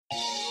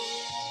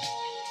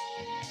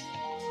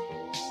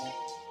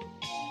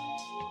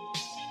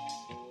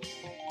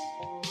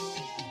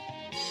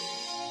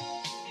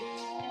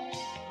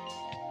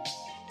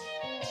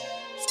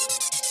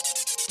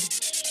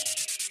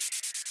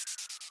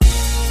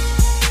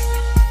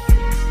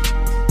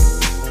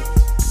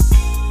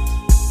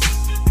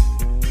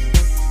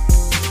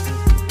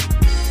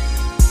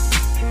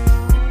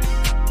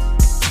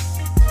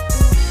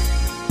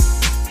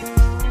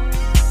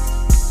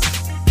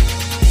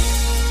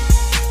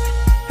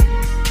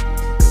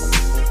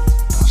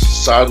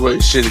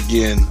sideways shit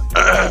again.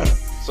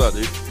 What's up,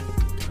 dude?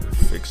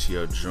 Fix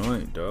your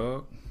joint,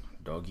 dog.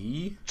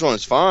 Doggy. Joint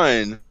is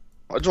fine.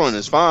 My joint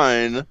is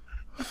fine. Oh,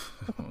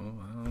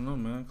 I don't know,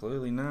 man.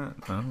 Clearly not.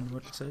 I don't know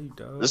what to tell you,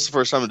 dog. This is the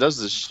first time it does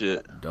this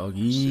shit.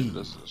 Doggy. See if it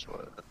does this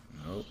way.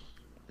 Nope.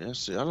 Yeah,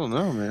 see, I don't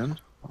know, man.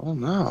 I don't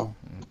know.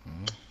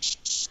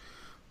 What's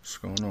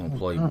going on,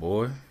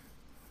 Playboy?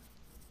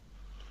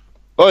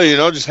 Oh, you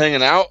know, just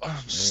hanging out.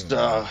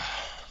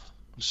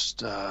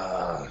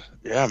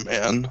 Yeah,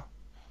 man.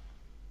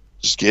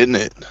 Just getting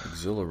it.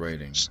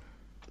 Exhilarating. Just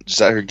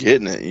out here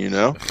getting it, you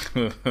know?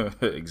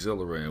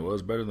 Exhilarating. Well,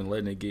 it's better than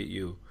letting it get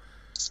you.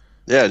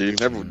 Yeah, dude,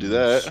 never would do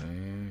that.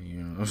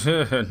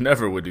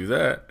 Never would do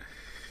that.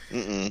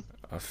 Mm-mm.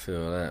 I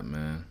feel that,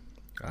 man.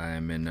 I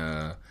am in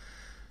a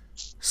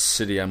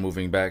city I'm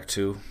moving back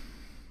to.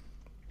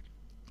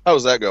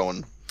 How's that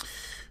going?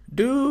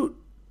 Dude,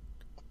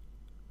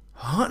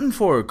 hunting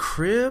for a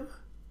crib?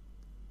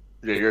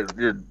 Yeah,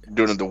 you're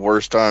doing it the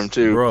worst time,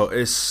 too. Bro,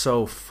 it's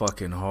so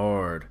fucking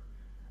hard.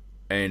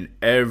 And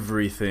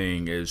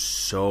everything is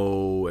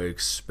so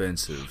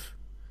expensive.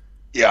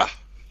 Yeah.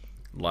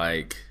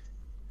 Like,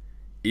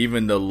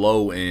 even the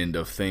low end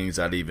of things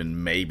I'd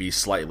even maybe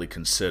slightly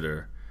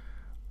consider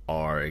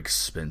are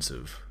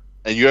expensive.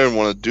 And you don't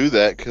want to do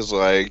that because,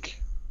 like,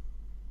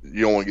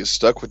 you don't want to get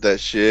stuck with that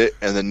shit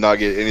and then not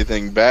get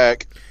anything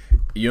back.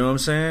 You know what I'm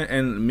saying?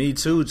 And me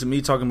too. To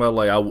me, talking about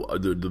like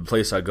the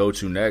place I go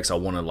to next, I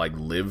want to like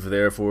live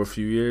there for a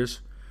few years.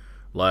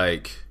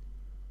 Like,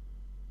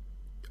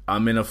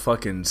 I'm in a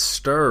fucking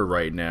stir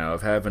right now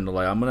of having to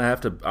like I'm gonna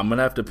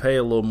have to pay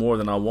a little more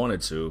than I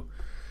wanted to.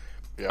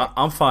 Yeah.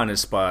 I'm finding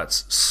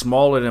spots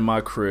smaller than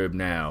my crib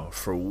now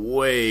for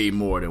way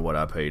more than what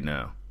I pay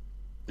now.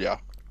 Yeah.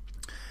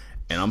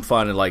 And I'm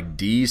finding like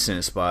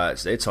decent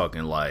spots. They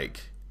talking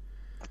like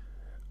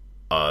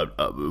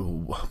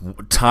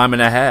time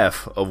and a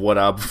half of what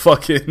I'm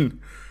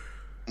fucking,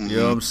 you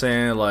know what I'm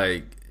saying?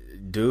 Like,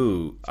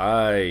 dude,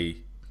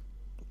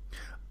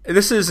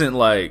 this isn't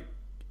like,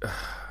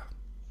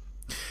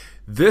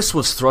 this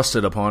was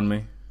thrusted upon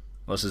me.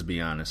 Let's just be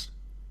honest.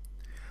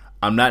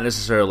 I'm not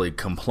necessarily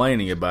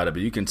complaining about it,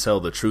 but you can tell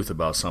the truth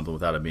about something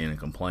without it being a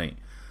complaint.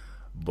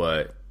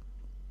 But,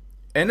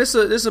 and this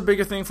is a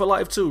bigger thing for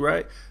life too,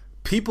 right?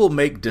 People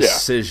make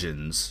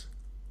decisions.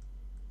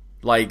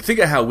 Like, think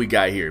of how we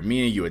got here,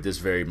 me and you at this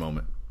very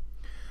moment.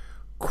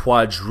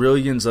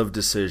 Quadrillions of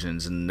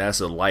decisions, and that's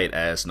a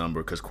light-ass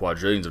number because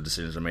quadrillions of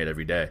decisions are made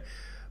every day.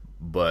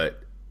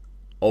 But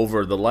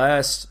over the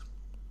last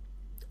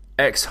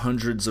X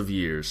hundreds of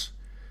years,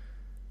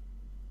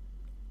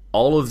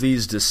 all of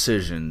these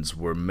decisions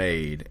were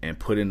made and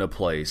put into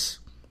place,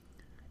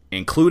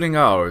 including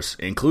ours,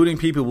 including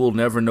people we'll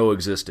never know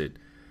existed.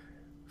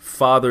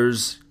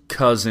 Fathers,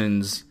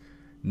 cousins,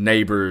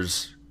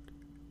 neighbors,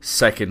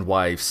 second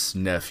wife's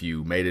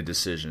nephew made a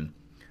decision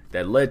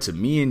that led to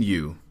me and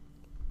you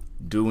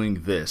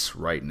doing this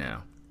right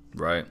now,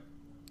 right?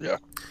 Yeah.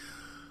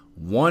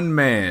 One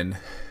man,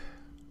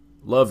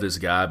 love this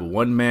guy, but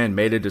one man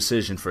made a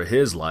decision for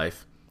his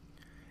life,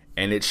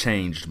 and it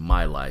changed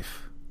my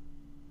life.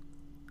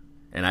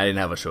 And I didn't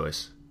have a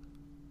choice.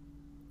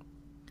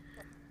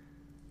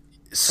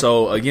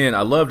 So, again,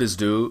 I love this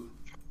dude,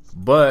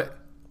 but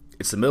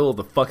it's the middle of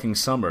the fucking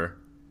summer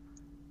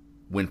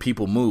when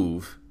people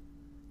move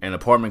and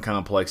apartment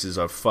complexes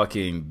are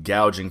fucking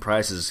gouging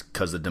prices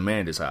because the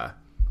demand is high.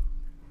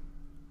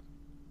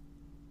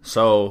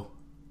 So,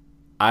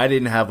 I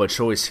didn't have a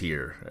choice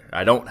here.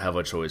 I don't have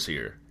a choice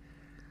here.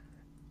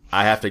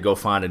 I have to go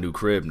find a new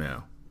crib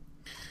now.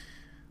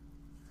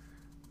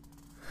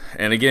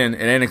 And again,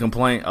 it ain't a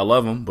complaint. I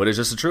love them, but it's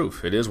just the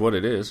truth. It is what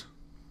it is.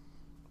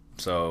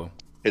 So,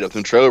 hit up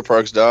them trailer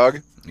parks,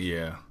 dog.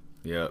 Yeah.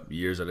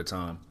 Years at a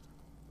time.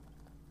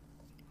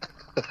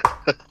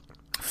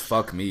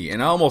 Fuck me.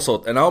 And I almost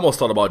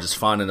thought about just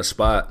finding a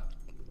spot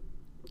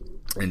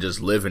and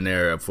just living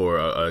there for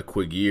a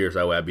quick year. So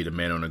that way I'd be the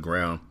man on the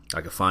ground. I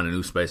could find a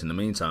new space in the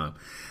meantime.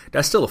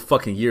 That's still a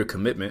fucking year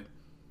commitment.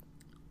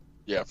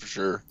 Yeah, for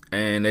sure.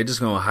 And they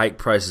just gonna hike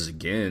prices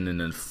again in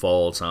the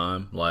fall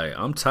time. Like,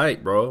 I'm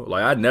tight, bro.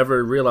 Like, I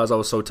never realized I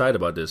was so tight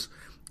about this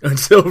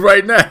until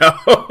right now.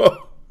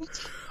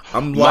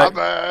 I'm like,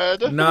 my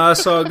bad. Nah,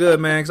 it's all good,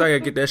 man, because I gotta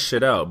get that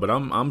shit out. But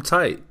I'm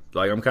tight.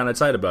 Like, I'm kind of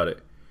tight about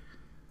it.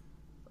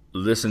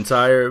 This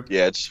entire...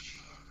 Yeah. It's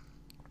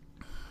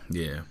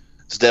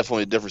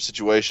definitely a different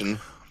situation.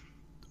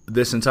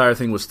 This entire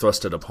thing was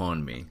thrusted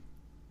upon me.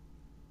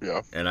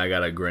 Yeah. And I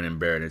gotta grin and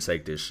bear it and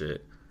take this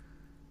shit.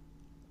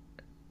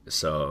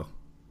 So,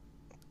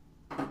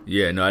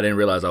 yeah, no, I didn't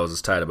realize I was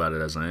as tight about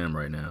it as I am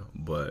right now.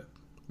 But,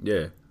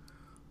 yeah,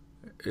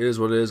 it is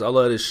what it is. I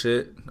love this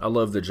shit. I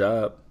love the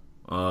job.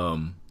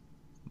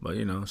 But,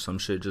 you know, some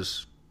shit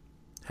just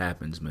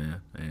happens,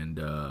 man. And,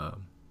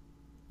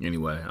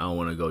 anyway, I don't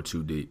want to go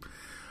too deep.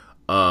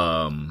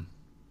 But,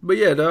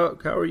 yeah,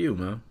 dog, how are you,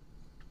 man?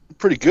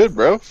 Pretty good,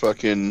 bro.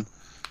 Fucking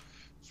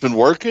been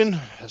working.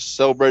 I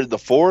celebrated the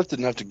 4th.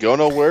 Didn't have to go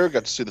nowhere.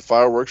 Got to see the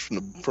fireworks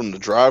from the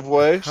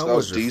driveway. So that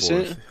was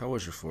decent. 4th? How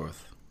was your 4th?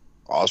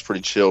 I was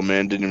pretty chill,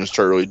 man. Didn't even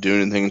start really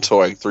doing anything until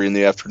like 3 in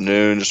the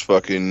afternoon. Just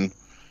fucking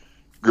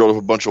grilled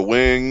up a bunch of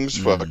wings,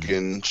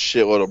 fucking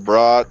shitload of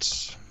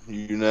brats,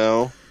 you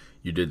know.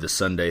 You did the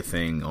Sunday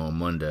thing on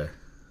Monday.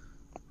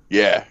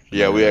 Yeah,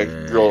 we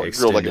had grilled like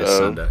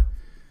Sunday.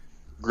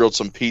 Grilled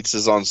some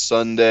pizzas on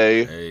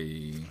Sunday.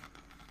 Hey.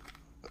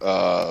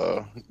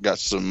 Got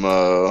some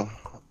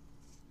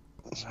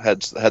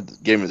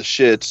gave me the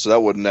shit, so that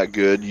wasn't that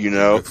good, you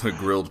know.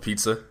 Grilled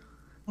pizza.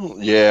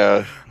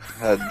 Yeah,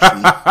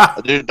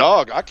 dude,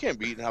 dog, I can't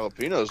be eating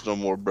jalapenos no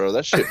more, bro.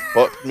 That shit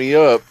fucked me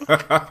up.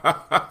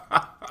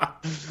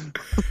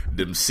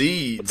 Them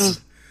seeds.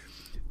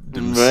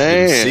 Them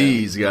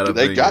seeds got up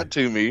they got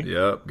to me.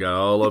 Yep, got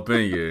all up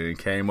in you and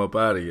came up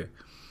out of you.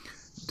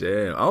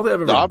 Damn, I don't think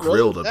I've ever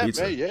grilled a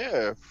pizza. Man,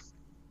 yeah.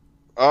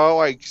 Oh,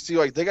 like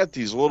they got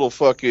these little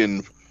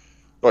fucking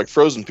like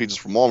frozen pizzas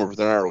from Walmart, but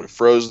they're not really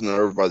frozen.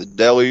 They're over by the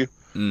deli,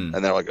 and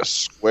they're like a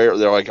square.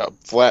 They're like a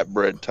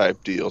flatbread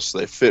type deal, so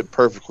they fit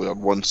perfectly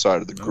on one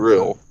side of the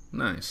grill.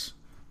 Nice.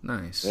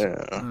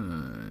 Yeah.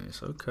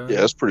 Nice. Okay.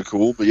 Yeah, that's pretty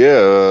cool. But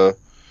yeah,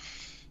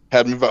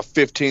 had me about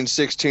 15,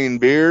 16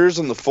 beers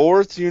on the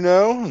 4th, you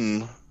know,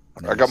 and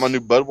nice. I got my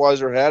new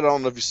Budweiser hat. I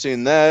don't know if you've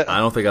seen that. I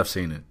don't think I've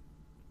seen it.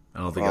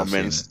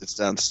 It's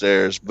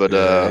downstairs, but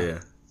yeah.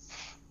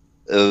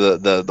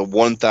 The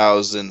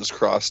 1,000 is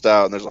crossed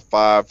out, and there's a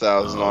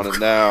 5,000 on it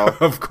now.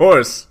 Of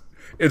course,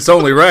 it's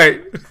only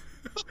right.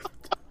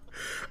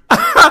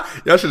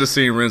 Y'all should have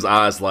seen Ren's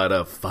eyes light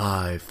up.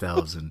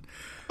 5,000.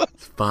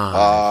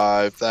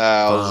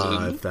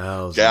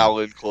 5,000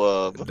 gallon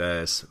club.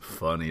 That's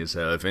funny as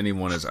hell. If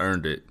anyone has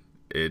earned it,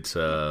 it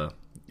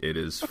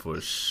is for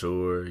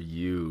sure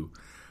you,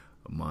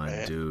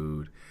 my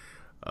dude.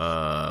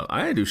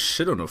 I didn't do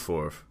shit on the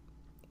 4th.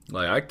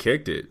 Like, I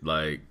kicked it.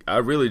 Like, I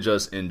really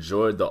just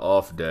enjoyed the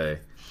off day.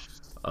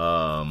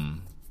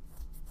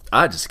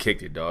 I just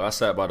kicked it, dog. I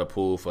sat by the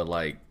pool for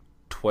like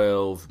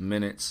 12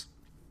 minutes.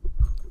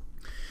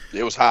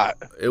 It was hot.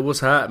 It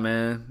was hot,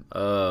 man.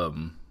 Yeah,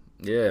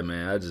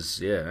 man. I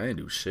didn't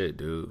do shit,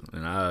 dude.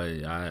 And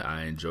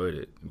I enjoyed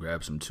it.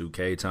 Grabbed some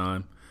 2K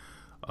time.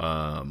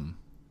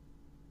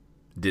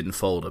 Didn't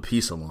fold a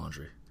piece of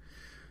laundry.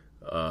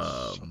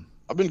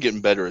 I've been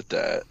getting better at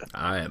that.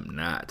 I am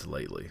not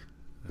lately.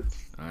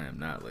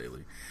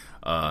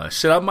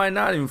 Shit, I might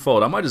not even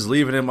fold. I might just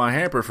leave it in my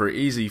hamper for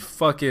easy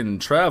fucking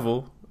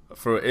travel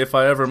for if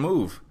I ever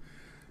move.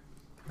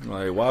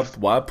 Like,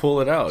 why pull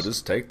it out?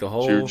 Just take the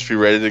whole... Just be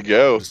ready to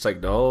go. Just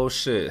take the whole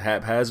shit,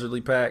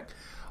 haphazardly packed.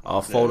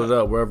 I'll fold it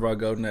up wherever I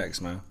go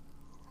next, man.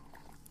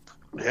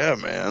 Yeah,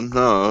 man.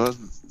 No.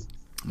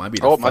 Might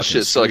be I want my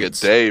shit still like a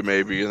day,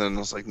 maybe, and then I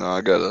was like, no,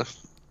 I gotta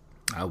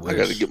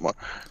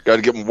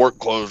get my work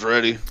clothes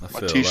ready. My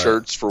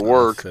t-shirts for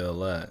work. I feel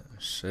that.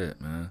 Shit,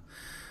 man.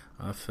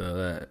 I feel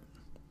that.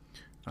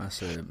 I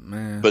said,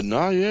 man. But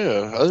no,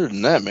 yeah. Other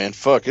than that, man,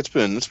 fuck. It's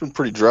been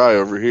pretty dry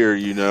over here,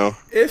 you know.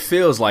 It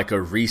feels like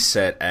a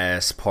reset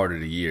ass part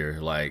of the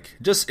year. Like,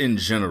 just in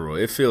general,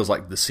 it feels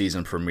like the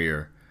season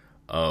premiere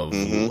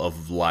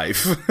of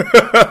life.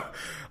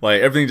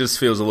 Like, everything just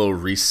feels a little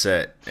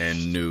reset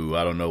and new.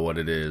 I don't know what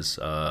it is.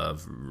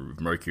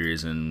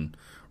 Mercury's in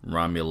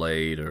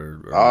Romulade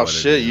or oh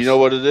shit! You know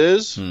what it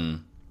is?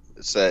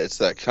 It's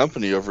that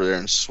company over there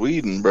in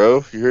Sweden,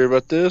 bro. You hear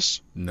about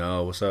this?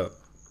 No, what's up?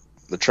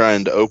 They're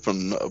trying to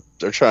open up.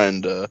 They're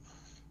trying to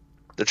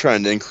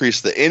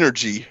increase the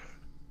energy.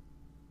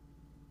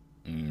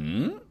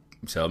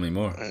 Tell me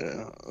more.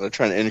 They're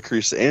trying to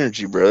increase the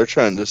energy, bro. They're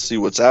trying to see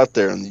what's out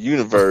there in the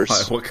universe.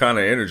 Like, what kind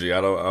of energy?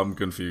 I'm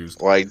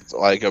confused.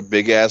 Like a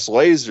big ass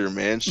laser,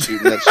 man,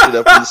 shooting that shit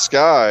up in the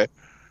sky.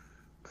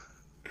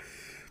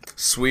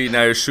 Sweet,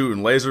 now you're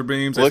shooting laser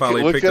beams. They Look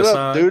finally picked it a up,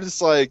 side. dude.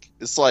 It's like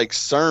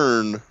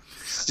CERN,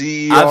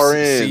 CERN.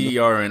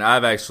 CERN.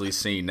 I've actually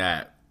seen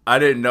that. I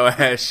didn't know it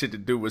had shit to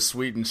do with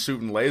Sweden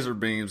shooting laser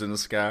beams in the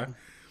sky.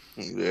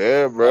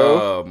 Yeah,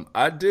 bro.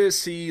 I did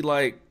see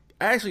I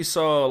actually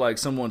saw like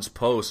someone's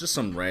post, just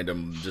some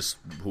random, just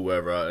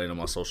whoever on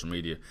my social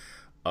media,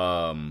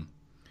 talking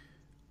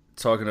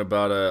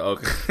about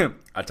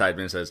I typed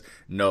in, it says,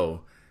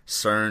 no,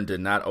 CERN did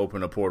not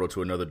open a portal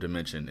to another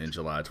dimension in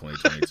July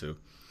 2022.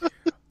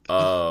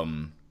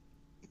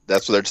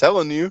 That's what they're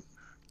telling you.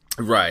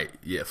 Right.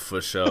 Yeah,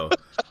 for sure.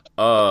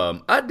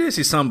 I did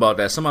see something about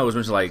that. Somebody was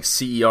mentioning like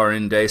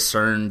CERN Day,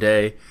 CERN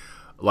Day,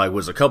 like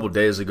was a couple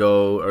days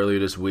ago, earlier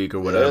this week or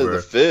whatever. Yeah,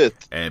 the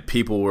 5th. And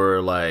people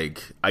were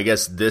like, I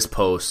guess this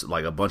post,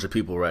 like a bunch of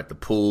people were at the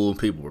pool.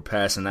 People were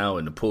passing out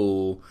in the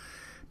pool.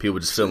 People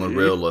were just feeling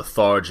real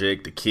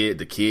lethargic. The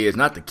kids,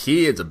 not the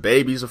kids, the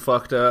babies are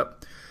fucked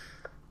up.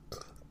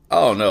 I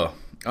don't know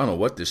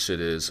what this shit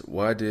is.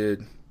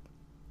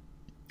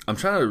 I'm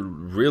trying to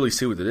really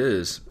see what it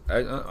is.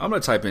 I'm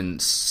going to type in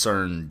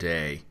CERN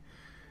Day.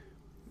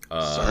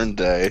 CERN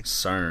Day.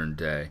 CERN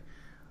Day.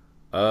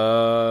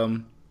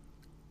 Around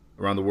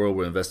the world,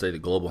 we're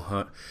investigating the global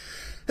hunt.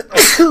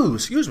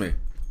 Excuse me.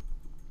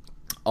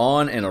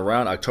 On and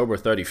around October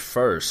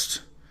 31st,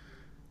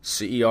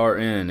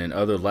 CERN and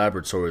other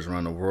laboratories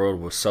around the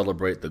world will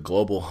celebrate the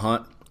global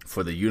hunt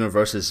for the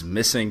universe's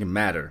missing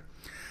matter.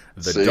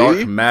 The See?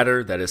 dark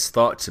matter that is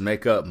thought to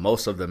make up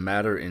most of the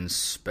matter in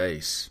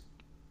space.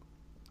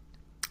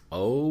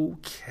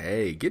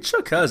 Okay. Get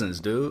your cousins,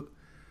 dude.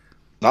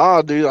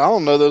 Nah, dude, I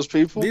don't know those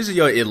people. These are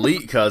your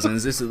elite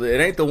cousins.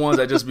 It ain't the ones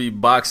that just be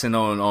boxing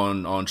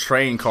on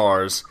train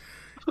cars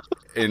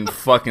in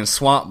fucking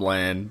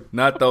swampland.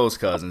 Not those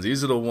cousins.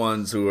 These are the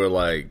ones who are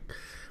like,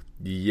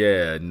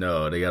 yeah,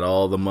 no, they got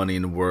all the money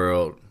in the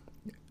world,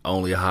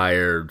 only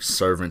hire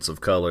servants of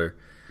color,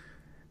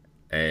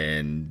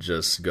 and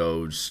just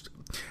go.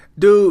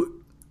 Dude,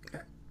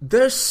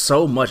 there's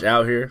so much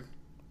out here.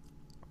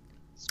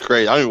 It's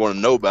crazy. I don't even want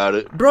to know about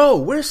it. Bro,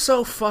 we're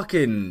so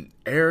fucking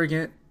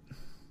arrogant.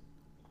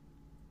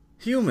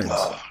 Humans.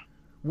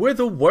 We're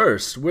the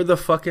worst. We're the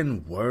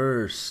fucking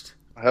worst.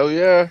 Hell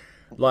yeah.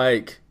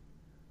 Like,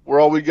 we're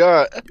all we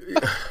got.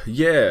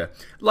 Yeah.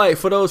 Like,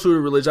 for those who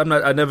are religious,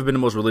 I've never been the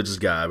most religious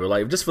guy, but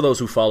like, just for those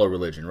who follow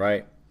religion,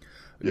 right?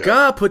 Yeah.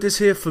 God put this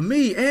here for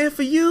me and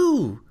for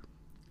you.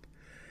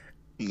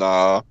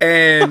 Nah.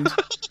 And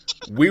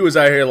we was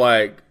out here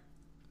like,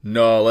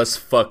 no, let's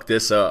fuck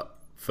this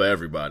up for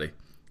everybody.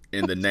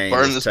 In the name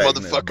burn of this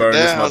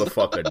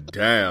motherfucker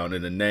down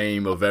in the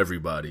name of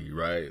everybody,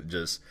 right?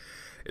 Just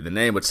in the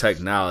name of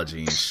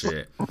technology and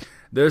shit.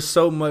 There's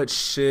so much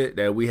shit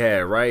that we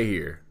had right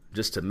here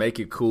just to make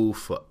it cool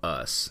for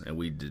us, and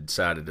we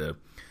decided to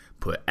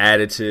put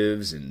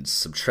additives and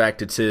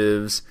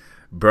subtractatives,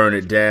 burn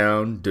it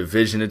down,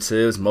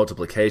 divisionatives,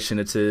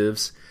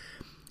 multiplicationatives,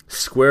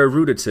 square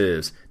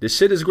rootatives. This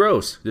shit is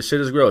gross.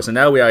 And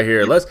now we out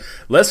here.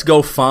 Let's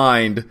go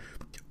find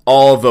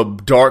all the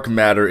dark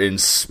matter in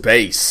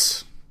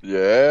space.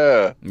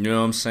 Yeah. You know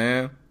what I'm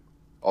saying?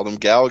 All them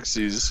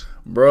galaxies.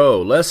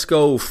 Bro, let's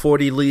go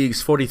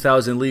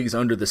 40,000 leagues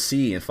under the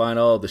sea and find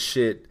all the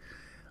shit.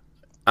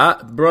 I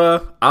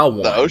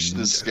want... The ocean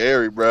is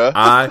scary, bruh.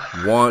 I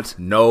want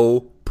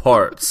no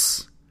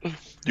parts.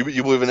 You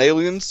believe in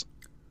aliens?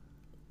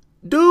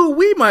 Dude,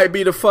 we might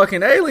be the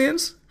fucking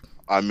aliens.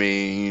 I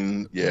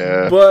mean,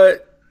 yeah.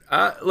 But,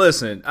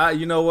 listen,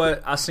 you know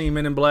what? I seen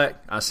Men in Black.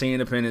 I seen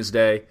Independence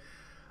Day.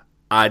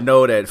 I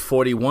know that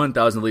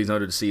 41,000 leagues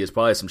under the sea is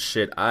probably some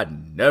shit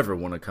I'd never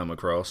want to come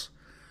across.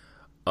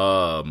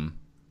 I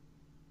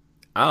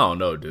don't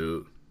know,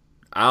 dude.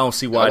 I don't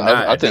see why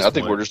not. I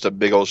think we're just a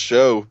big old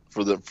show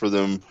for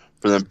them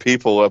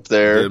people up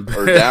there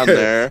or down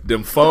there.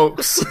 Them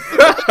folks.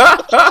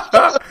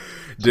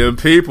 Them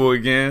people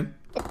again.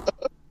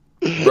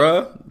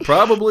 Bruh,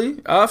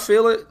 probably. I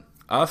feel it,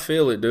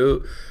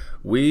 dude.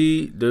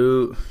 We're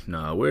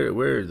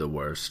the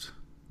worst.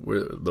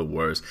 We're the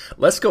worst.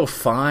 Let's go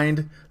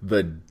find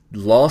the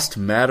lost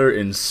matter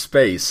in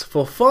space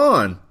for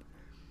fun.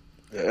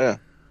 Yeah.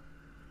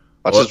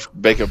 I'll just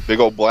make a big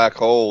old black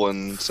hole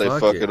and say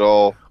fuck it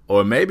all.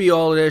 Or maybe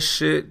all of that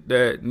shit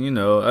that,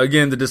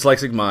 again, the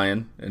dyslexic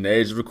Mayan and the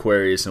age of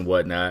Aquarius and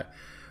whatnot.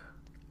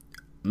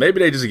 Maybe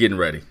they just getting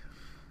ready.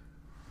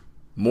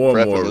 More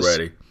and more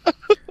ready.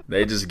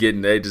 They just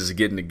getting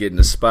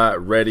the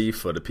spot ready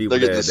for the people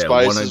that want to go. They're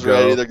getting the spices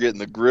ready. They're getting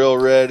the grill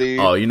ready.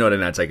 Oh, they're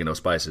not taking no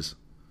spices.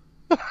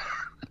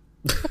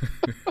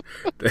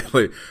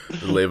 They're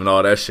leaving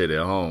all that shit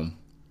at home.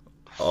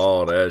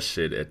 All that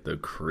shit at the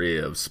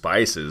crib.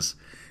 Spices.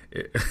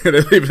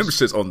 They're leaving them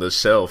shits on the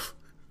shelf.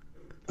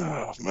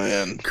 Oh,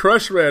 man.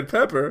 Crushed red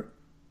pepper.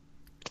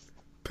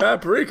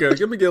 Paprika.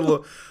 Let me get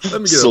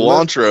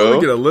cilantro. Let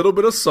me get a little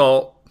bit of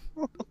salt.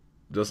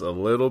 Just a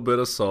little bit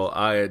of salt.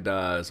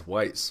 Iodized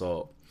white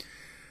salt.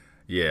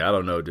 Yeah, I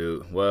don't know,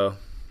 dude. Well,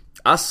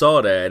 I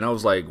saw that and I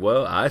was like,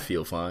 well, I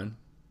feel fine.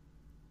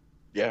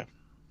 Yeah.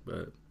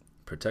 But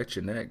protect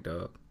your neck,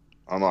 dog.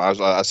 I don't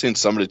know. I seen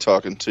somebody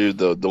talking to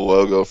the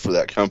logo for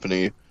that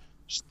company.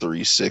 It's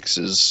 3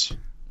 6s.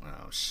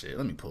 Oh, shit.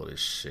 Let me pull this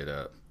shit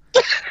up.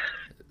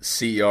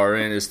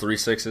 CRN is 3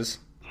 6s.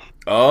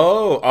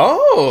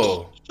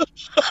 Oh.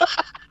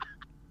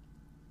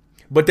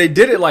 But they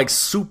did it like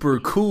super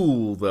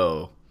cool,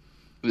 though.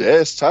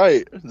 Yeah, it's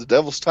tight. The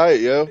devil's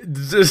tight, yo.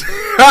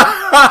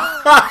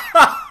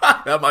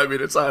 That might be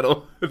the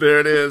title. There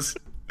it is.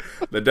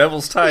 The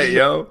devil's tight,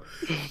 yo.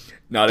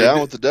 No,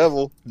 Down with the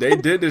devil. They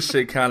did this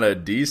shit kind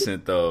of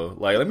decent, though.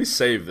 Like, let me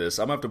save this.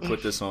 I'm going to have to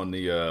put this on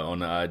the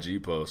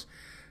IG post.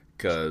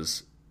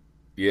 Because,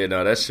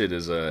 that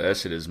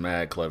shit is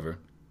mad clever.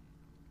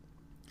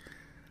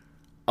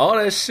 All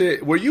that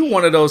shit. Were you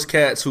one of those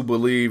cats who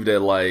believed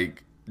that,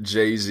 like,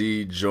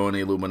 Jay-Z joined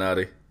the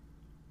Illuminati?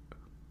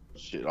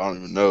 Shit, I don't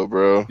even know,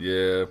 bro.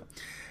 Yeah.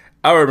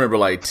 I remember,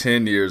 like,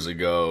 10 years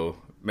ago,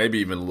 maybe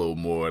even a little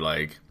more,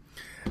 like,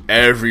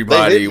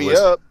 everybody was...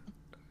 Up.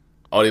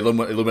 Oh, the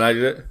Illuminati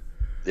did?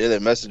 Yeah, they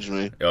messaged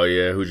me. Oh,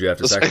 yeah? Who'd you have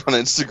to sacrifice? On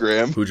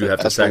Instagram. Who'd you have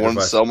to sacrifice? I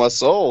wanted to sell my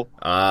soul.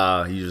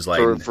 He was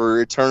like...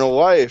 For eternal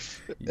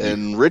life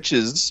and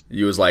riches.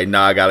 You was like,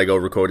 nah, I gotta go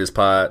record this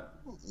pod.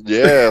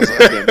 Yeah, I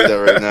can't do that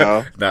right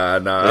now.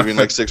 Nah. Maybe in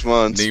like 6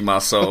 months. Need my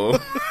soul.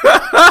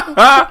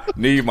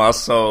 Need my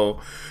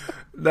soul.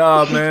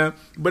 Nah, man.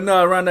 But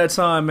around that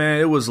time, man,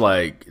 it was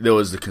like, there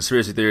was the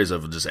conspiracy theories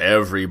of just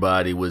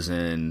everybody was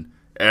in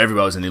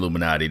Everybody was in the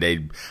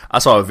Illuminati. I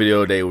saw a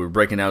video, they were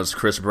breaking out this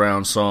Chris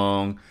Brown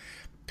song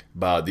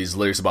about these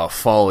lyrics about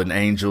fallen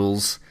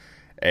angels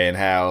and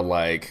how,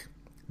 like,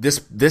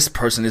 this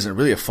person isn't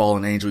really a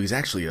fallen angel. He's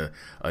actually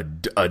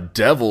a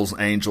devil's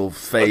angel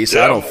face.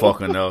 I don't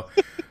fucking know.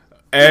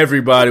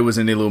 Everybody was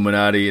in the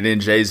Illuminati, and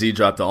then Jay-Z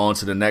dropped the On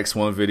to the Next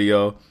One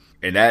video,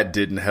 and that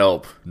didn't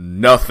help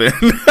nothing.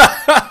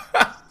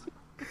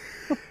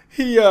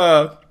 He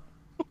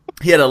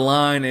had a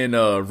line in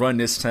Run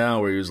This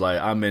Town where he was like,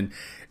 I'm in,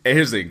 and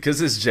here's the thing,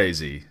 because it's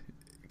Jay-Z.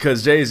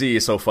 Because Jay-Z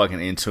is so fucking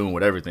in tune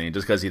with everything,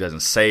 just because he doesn't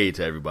say it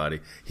to everybody.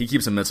 He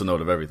keeps a mental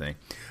note of everything.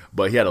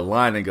 But he had a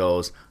line that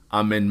goes,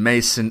 I'm in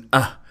Mason,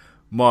 and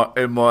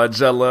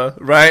Margiela,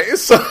 right?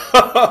 So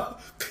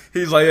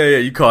he's like, yeah,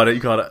 you caught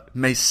it.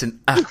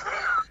 Mason, you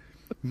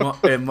know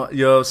what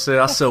I'm saying?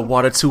 I sell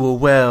water to a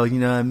well, you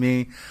know what I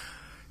mean?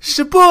 It's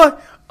your boy.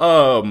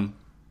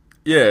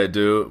 Yeah,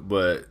 dude,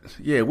 but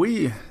yeah,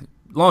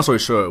 long story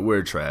short,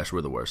 we're trash.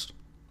 We're the worst.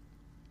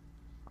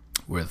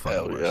 We're the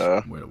fucking worst.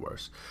 Yeah. We're the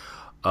worst.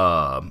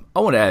 I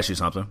want to ask you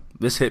something.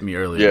 This hit me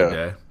earlier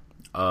today.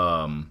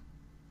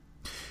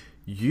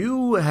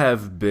 You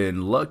have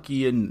been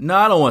lucky, and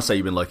I don't want to say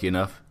you've been lucky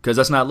enough, because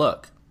that's not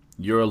luck.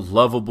 You're a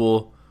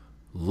lovable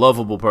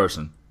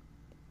person.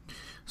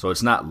 So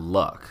it's not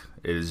luck.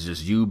 It is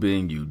just you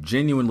being you,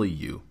 genuinely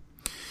you.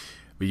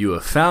 But you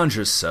have found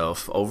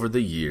yourself over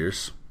the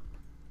years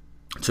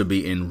to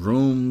be in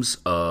rooms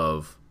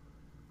of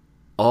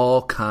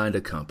all kind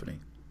of company,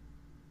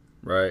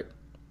 right?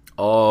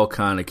 All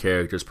kind of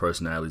characters,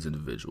 personalities,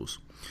 individuals.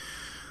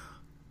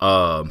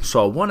 So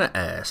I want to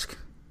ask,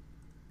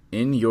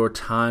 in your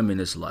time in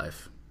this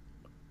life,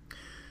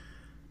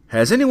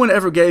 has anyone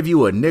ever gave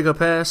you a nigga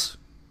pass?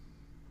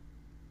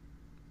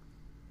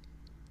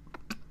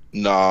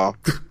 Nah,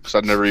 because I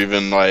never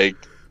even, like...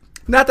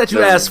 Not that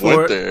you asked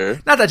for it.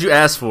 There. Not that you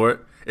asked for it.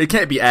 It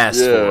can't be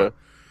asked for.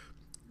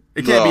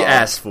 It can't be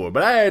asked for.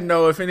 But I didn't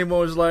know if anyone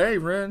was like, hey,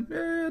 Ren,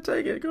 yeah,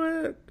 take it. Go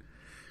ahead.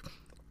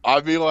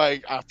 I mean,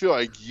 like, I feel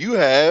like you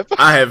have.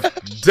 I have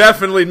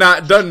definitely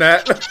not done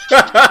that.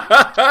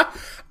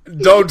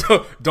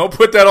 Don't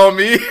put that on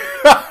me.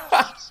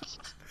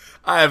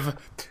 I have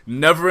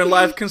never in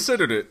life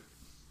considered it.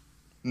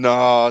 No,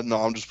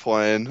 I'm just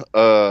playing.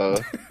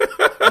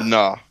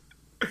 Nah.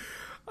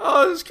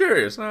 I was just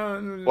curious.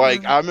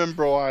 Like, I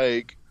remember,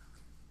 I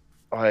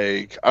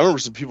remember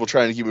some people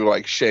trying to keep me,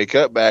 like, shake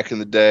up back in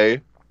the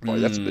day. Like,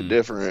 that's a bit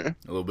different. A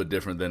little bit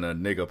different than a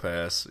nigga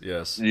pass,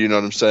 yes. You know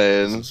what I'm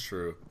saying? That's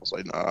true. I was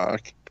like, nah,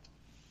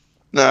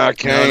 I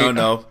can't.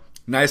 No.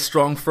 Nice,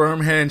 strong,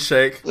 firm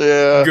handshake.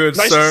 Yeah. Good,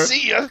 nice sir. Nice to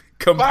see ya.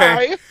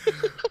 Bye.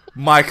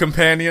 My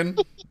companion.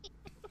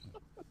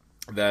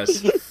 That's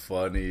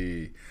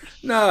funny.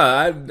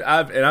 Nah,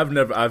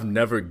 I've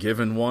never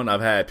given one.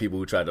 I've had people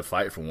who tried to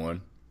fight for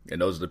one. And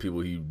those are the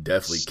people who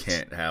definitely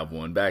can't have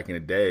one. Back in the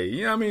day,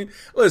 you know what I mean?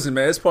 Listen,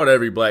 man, it's part of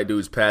every black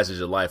dude's passage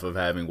of life of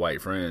having white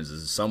friends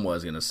is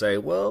someone's going to say,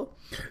 well,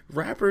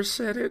 rappers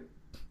said it.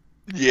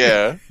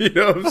 Yeah. You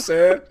know what I'm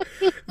saying?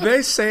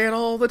 They say it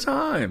all the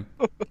time.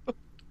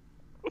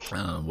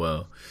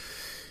 Well,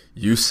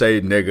 you say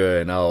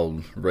nigga and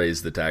I'll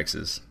raise the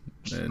taxes.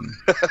 And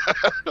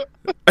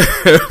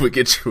we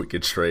could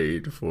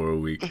trade for a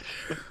week.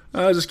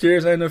 I was just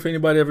curious. I didn't know if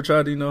anybody ever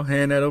tried to,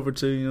 hand that over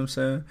to you. You know what I'm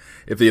saying?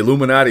 If the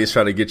Illuminati is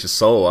trying to get your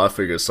soul, I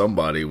figure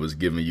somebody was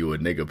giving you a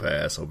nigga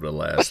pass over the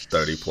last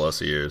 30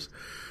 plus years.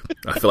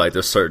 I feel like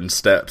there's certain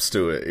steps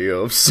to it. You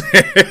know what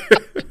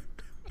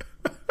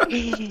I'm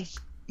saying?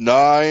 No,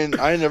 I ain't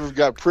never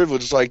got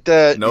privileged like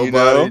that.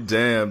 Nobody,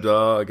 damn,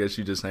 dog. I guess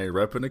you just ain't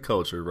repping the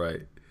culture,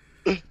 right?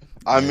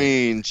 I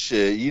mean,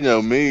 shit, you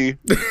know me.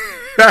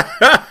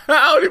 I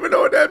don't even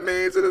know what that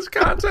means in this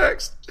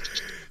context.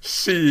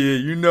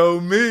 Shit, you know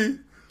me.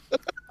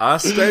 I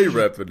stay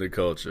repping the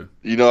culture.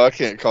 You know I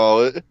can't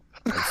call it.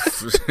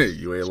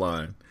 You ain't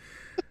lying.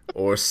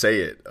 Or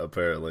say it,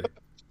 apparently.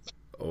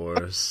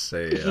 Or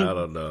say it. I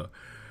don't know.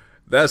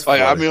 That's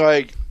funny. I mean,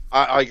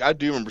 I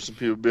do remember some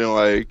people being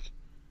like,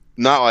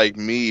 not like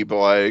me, but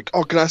like,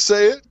 oh, can I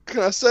say it?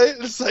 Can I say it?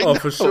 It's like, oh,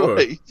 for sure.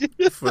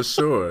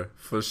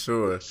 For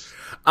sure.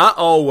 I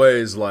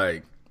always,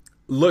 like,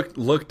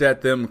 looked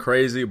at them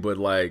crazy, but,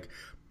 like,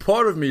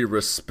 part of me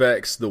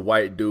respects the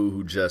white dude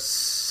who just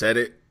said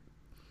it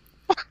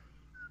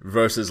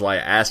versus,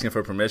 like, asking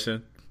for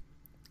permission.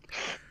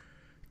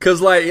 Because,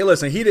 like,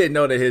 listen, he didn't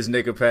know that his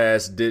nigga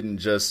pass didn't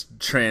just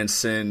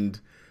transcend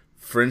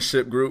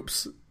friendship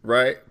groups,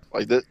 right?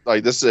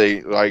 This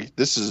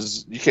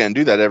is you can't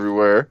do that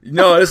everywhere.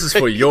 No, this is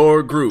for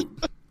your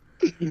group.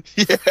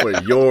 Yeah.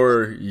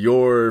 For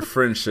your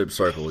friendship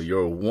circle,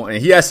 your one,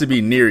 and he has to be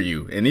near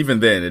you, and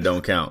even then it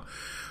don't count.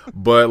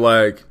 But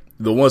like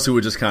the ones who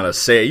would just kind of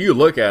say, you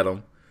look at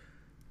them,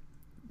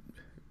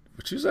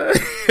 what you say,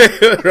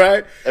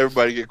 right?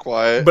 Everybody get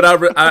quiet. But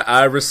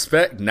I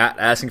respect not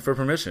asking for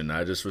permission.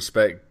 I just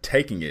respect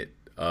taking it.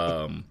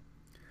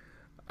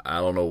 I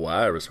don't know why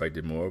I respect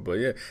it more, but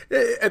yeah,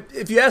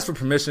 if you ask for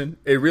permission,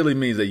 it really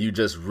means that you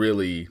just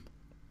really.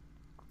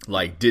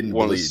 Like didn't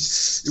believe.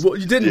 Well,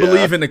 you didn't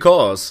believe in the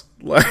cause.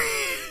 Like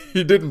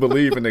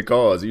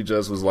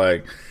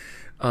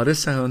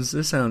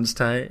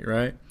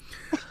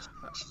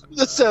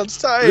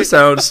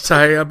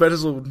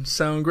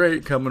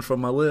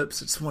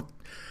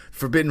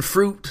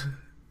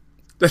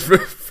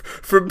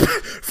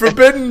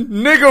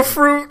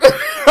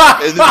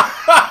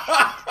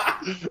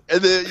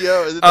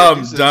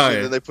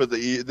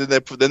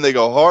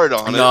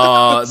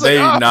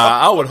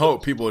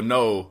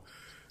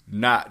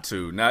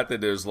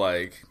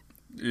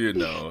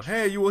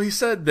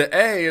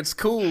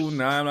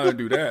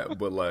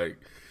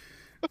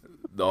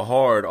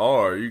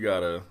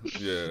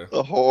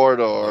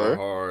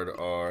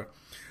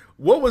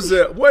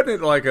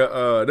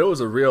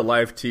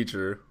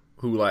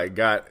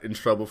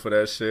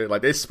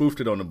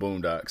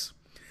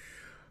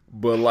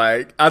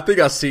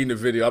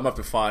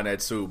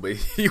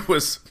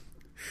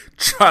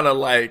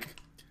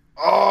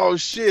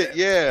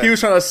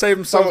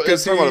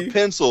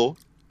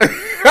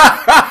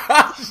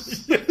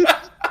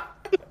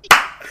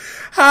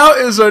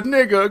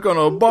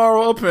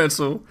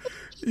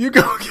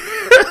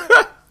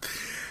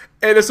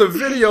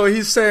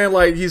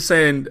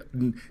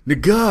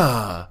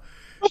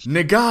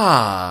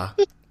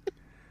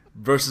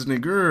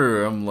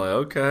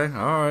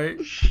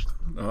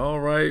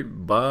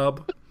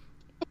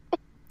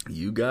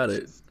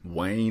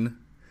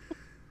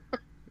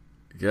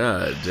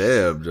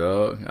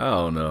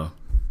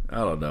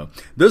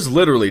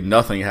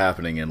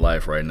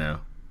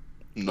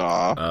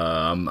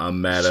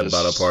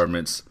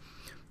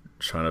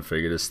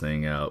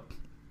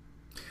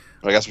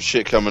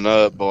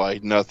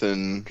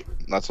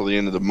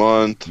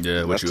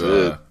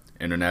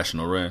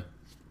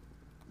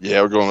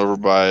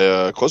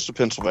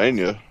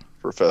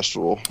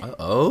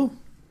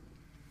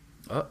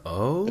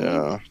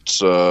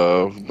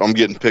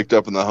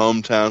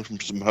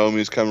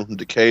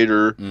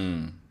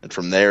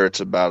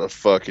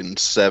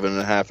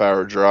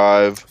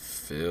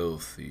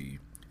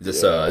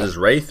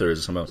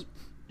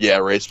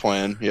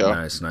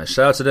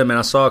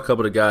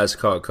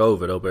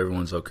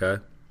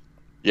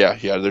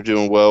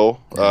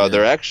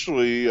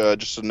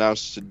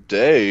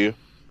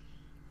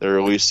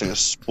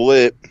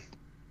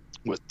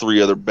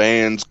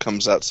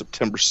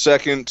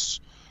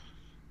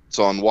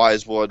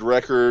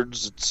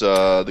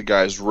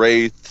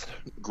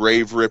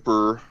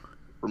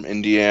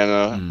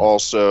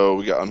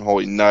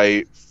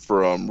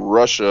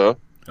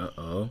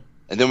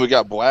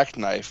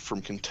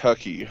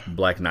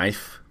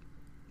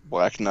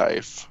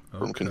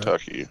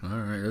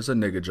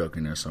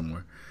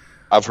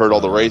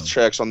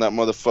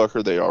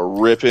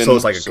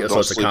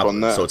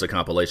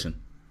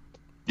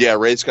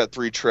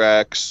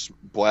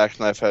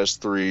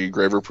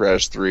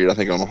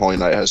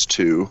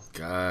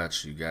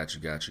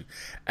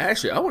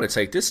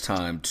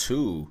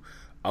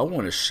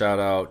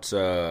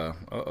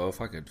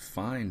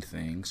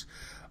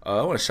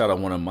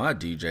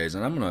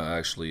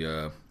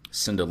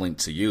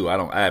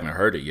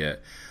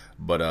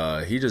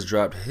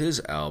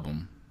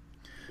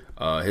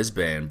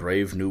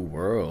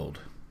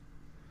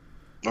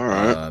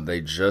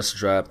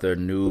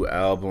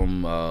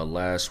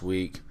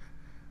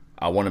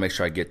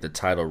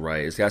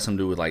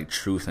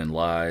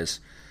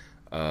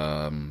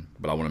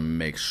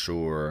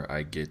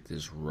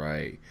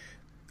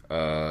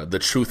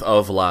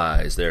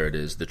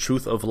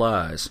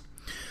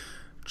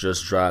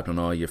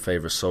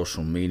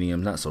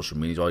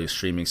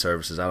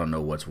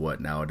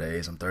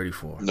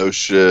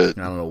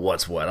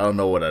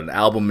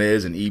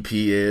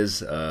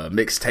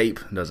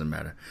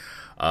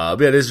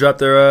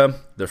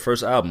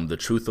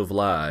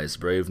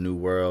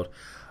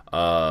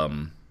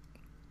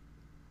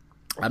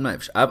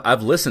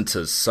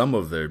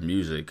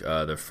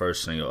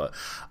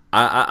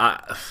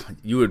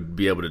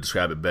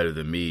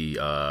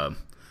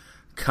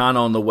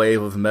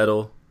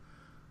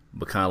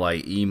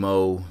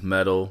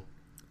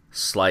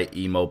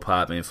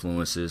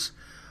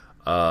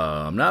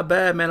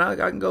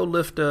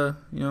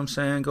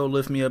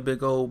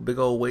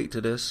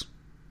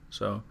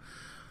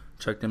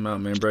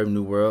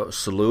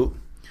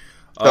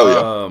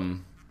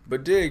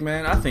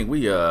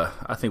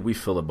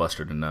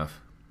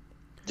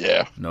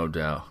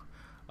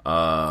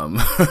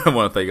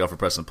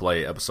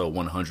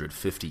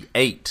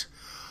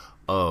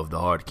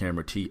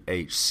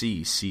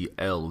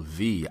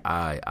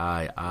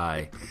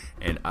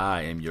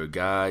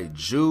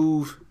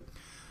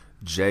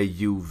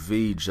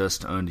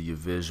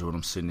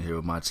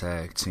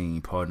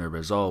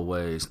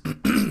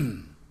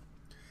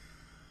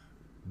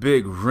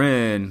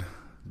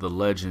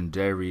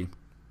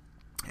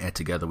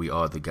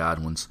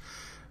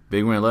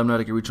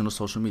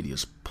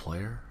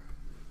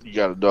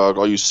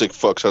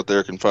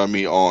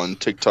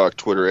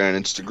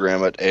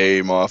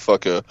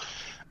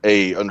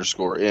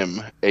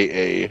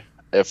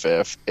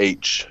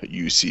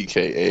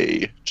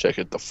FFHUCKA. Check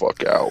it the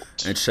fuck out.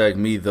 And check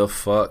me the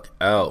fuck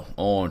out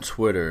on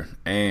Twitter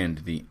and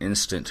the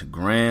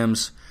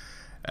Instagrams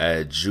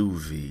at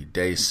Juvie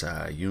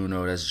Desai. You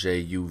know that's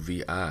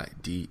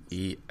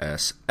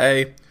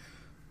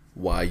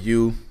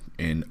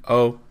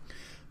JUVIDESAYUNO.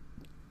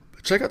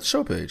 Check out the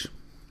show page.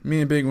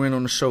 Me and Big Ren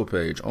on the show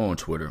page on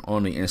Twitter,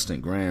 on the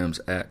Instagrams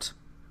at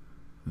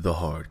The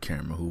Hard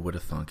Camera. Who would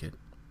have thunk it?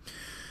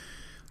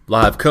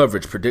 Live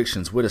coverage,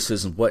 predictions,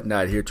 witticisms,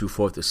 whatnot,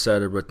 heretofore,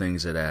 etc.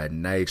 Things of that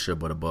nature,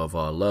 but above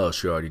all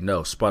else, you already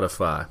know.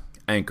 Spotify,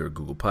 Anchor,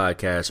 Google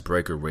Podcasts,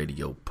 Breaker,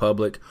 Radio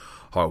Public.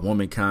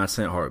 Heartwarming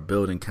content,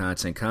 heart-building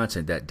content,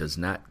 content that does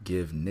not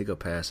give nigga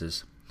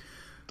passes.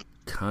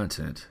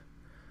 Content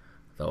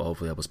that will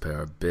hopefully help us pay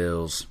our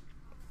bills.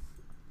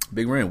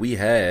 Big Ren, we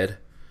had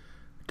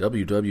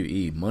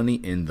WWE Money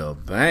in the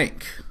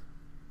Bank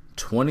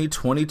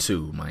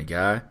 2022, my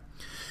guy.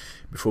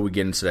 Before we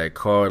get into that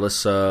card,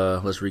 let's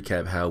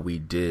recap how we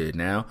did.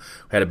 Now,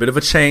 we had a bit of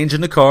a change in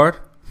the card,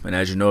 and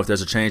as you know, if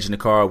there's a change in the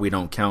card, we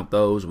don't count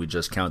those. We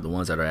just count the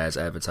ones that are as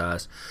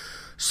advertised.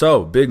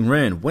 So, Big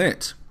Ren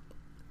went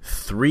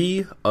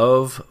 3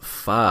 of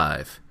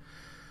 5,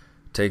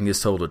 taking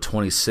his total to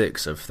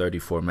 26 of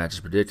 34 matches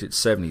predicted,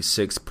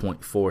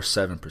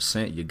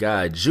 76.47%. Your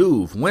guy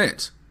Juve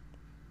went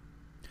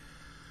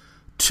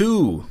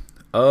 2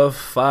 of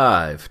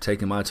 5,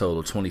 taking my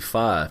total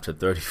 25 to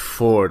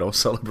 34. Don't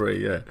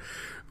celebrate yet.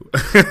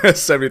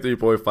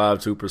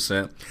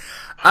 73.52%.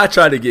 I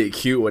tried to get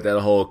cute with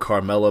that whole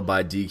Carmella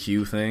by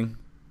DQ thing.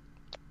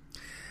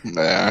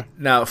 Nah.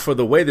 Now, for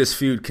the way this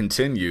feud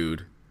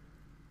continued,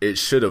 it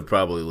should have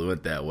probably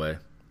went that way.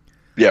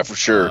 Yeah, for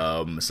sure.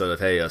 So that,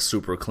 hey, a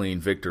super clean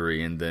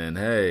victory, and then,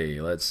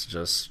 hey, let's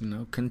just,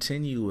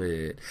 continue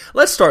it.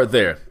 Let's start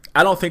there.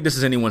 I don't think this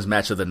is anyone's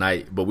match of the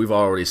night, but we've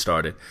already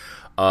started.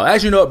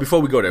 As you know, before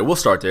we go there, we'll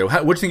start there.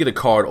 What do you think of the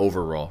card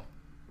overall?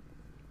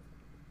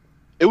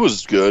 It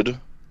was good.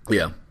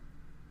 Yeah.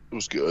 It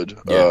was good.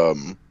 Yeah,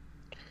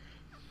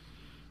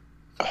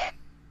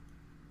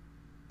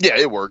 yeah,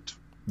 it worked.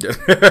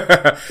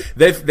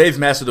 They've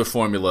mastered the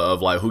formula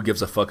of like who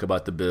gives a fuck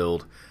about the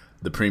build.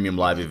 The premium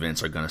live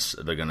events they're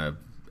gonna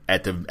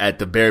at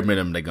the bare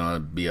minimum they're gonna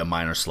be a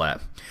minor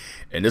slap.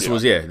 And this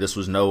was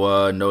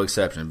no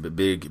exception, but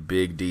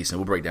big decent.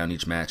 We'll break down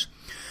each match.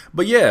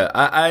 But yeah,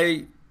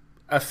 I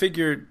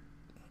figured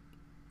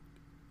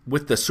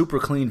with the super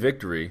clean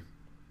victory,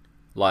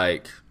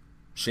 like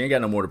she ain't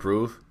got no more to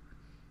prove.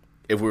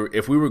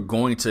 If we were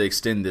going to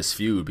extend this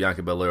feud,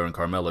 Bianca Belair and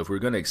Carmella, if we were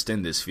going to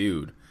extend this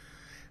feud,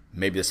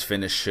 maybe this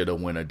finish should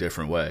have went a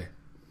different way.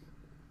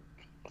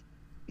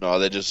 No,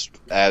 they just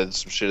added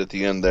some shit at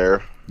the end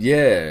there.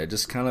 Yeah,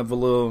 just kind of a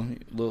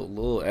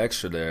little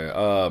extra there.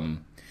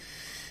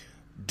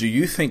 Do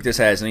you think this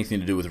has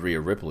anything to do with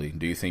Rhea Ripley?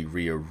 Do you think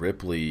Rhea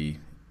Ripley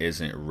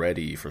isn't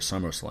ready for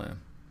SummerSlam?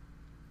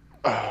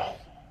 Oh,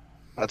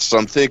 that's what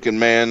I'm thinking,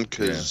 man.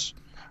 Because,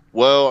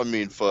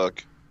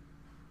 fuck.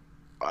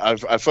 I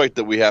feel like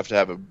that we have to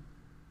have a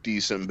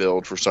decent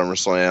build for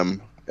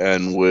SummerSlam,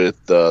 and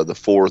with the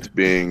 4th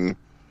being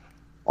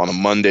on a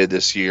Monday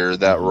this year,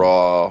 that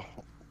Raw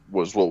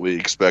was what we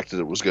expected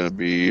it was going to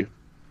be.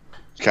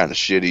 Kind of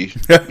shitty,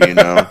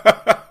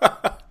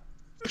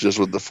 just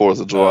with the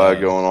 4th of July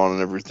going on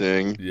and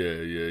everything.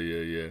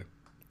 Yeah.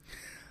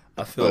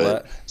 I feel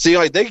that. See,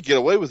 like, they could get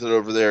away with it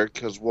over there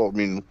because, what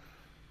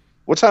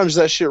time does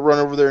that shit run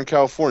over there in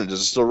California?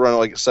 Does it still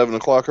run at 7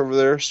 o'clock over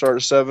there? Start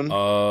at 7?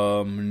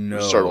 No.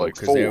 Start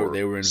at 4.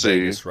 They were in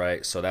Vegas,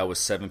 right? So that was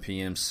 7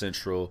 p.m.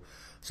 Central.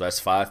 So that's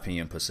 5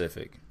 p.m.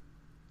 Pacific.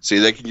 See,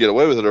 they can get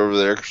away with it over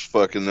there because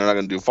fucking they're not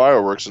going to do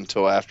fireworks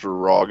until after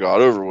Raw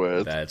got over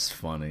with. That's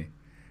funny.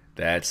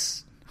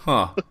 That's,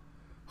 That's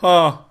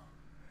an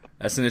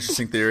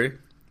interesting theory.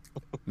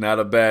 Not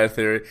a bad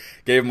theory.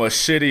 Gave them a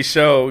shitty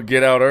show,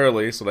 get out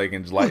early so they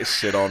can light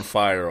shit on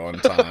fire on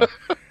time.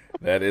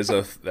 That is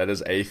a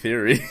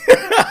theory.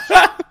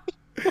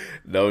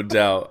 No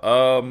doubt.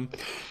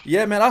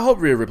 Yeah, man, I hope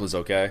Rhea Ripley's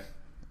okay.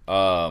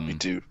 Me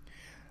too.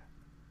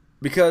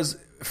 Because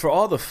for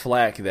all the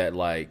flack that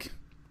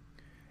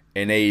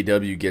an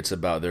AEW gets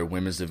about their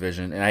women's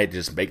division, and I hate to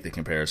just make the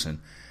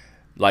comparison,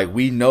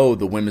 we know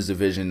the women's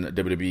division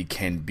WWE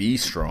can be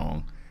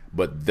strong,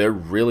 but they're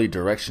really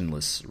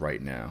directionless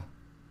right now.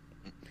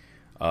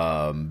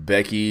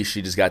 Becky,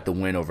 she just got the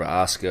win over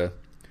Asuka,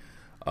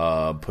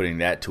 putting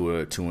that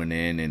to an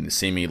end, and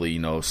seemingly,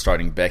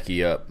 starting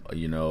Becky up.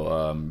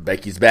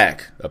 Becky's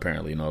back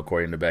apparently,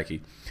 according to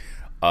Becky.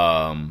 So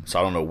I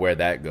don't know where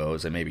that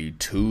goes. It may be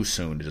too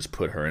soon to just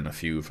put her in a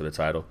feud for the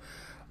title.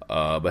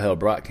 But hell,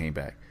 Brock came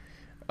back.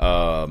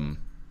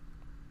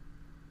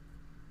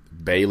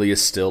 Bayley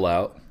is still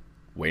out,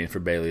 waiting for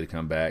Bayley to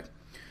come back.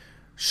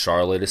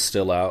 Charlotte is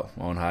still out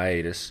on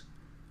hiatus.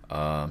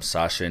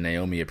 Sasha and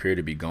Naomi appear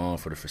to be gone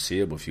for the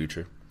foreseeable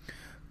future.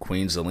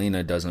 Queen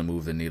Zelina doesn't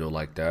move the needle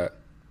like that.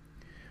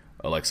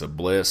 Alexa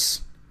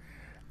Bliss,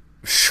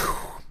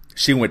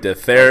 she went to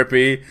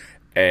therapy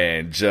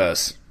and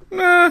just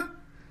meh.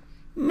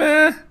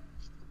 You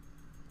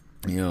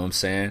know what I'm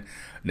saying?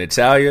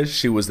 Natalya,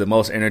 she was the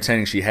most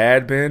entertaining she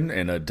had been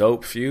in a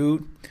dope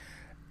feud,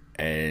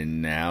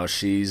 and now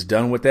she's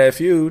done with that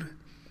feud.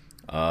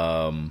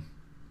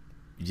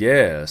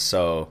 Yeah,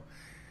 so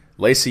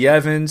Lacey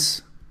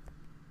Evans,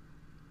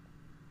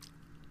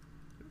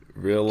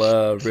 real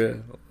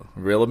American,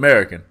 real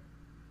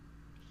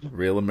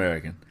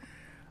American.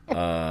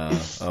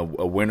 A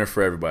winner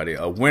for everybody.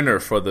 A winner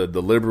for the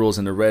liberals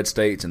in the red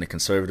states and the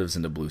conservatives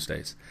in the blue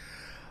states.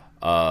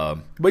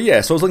 But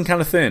yeah, so it's looking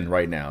kind of thin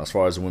right now as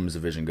far as the women's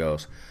division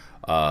goes.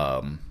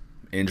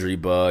 Injury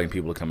bug and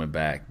people are coming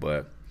back,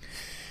 but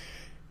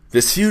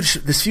this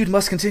feud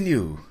must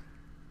continue.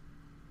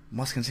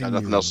 Must continue.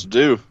 Got nothing else to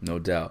do. No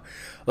doubt.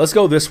 Let's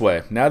go this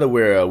way. Now that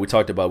we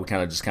talked about, we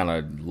kind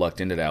of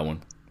lucked into that one.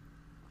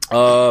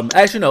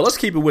 Actually, no. Let's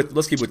keep it with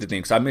the theme.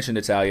 Because I mentioned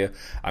Natalya,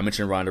 I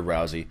mentioned Ronda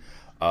Rousey.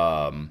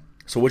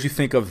 So what do you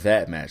think of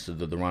that match,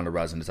 the Ronda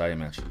Rousey Natalya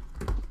match?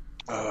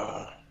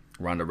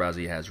 Ronda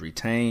Rousey has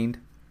retained.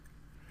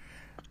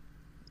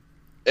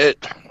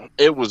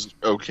 It was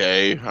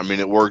okay. I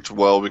mean, it worked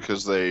well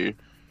because they're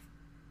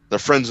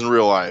friends in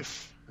real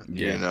life,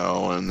 you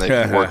know, and they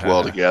can work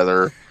well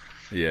together.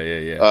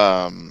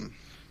 Yeah.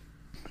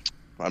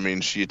 I mean,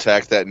 she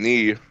attacked that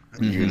knee,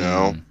 you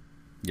know.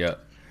 Yeah.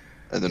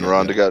 And then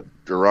Ronda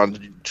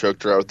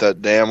choked her out with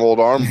that damn old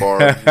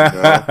armbar. You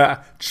know?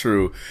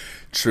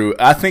 True.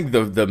 I think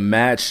the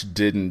match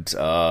didn't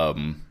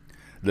live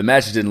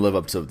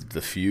up to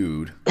the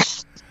feud.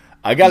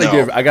 I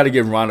gotta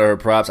give Ronda her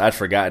props. I'd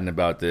forgotten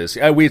about this.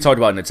 We talked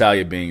about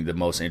Natalya being the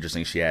most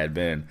interesting she had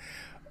been,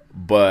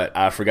 but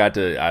I forgot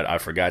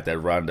that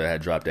Ronda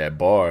had dropped that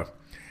bar.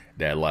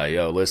 That like,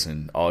 yo,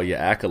 listen, all your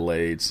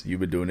accolades, you've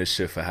been doing this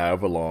shit for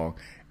however long,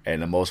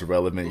 and the most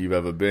relevant you've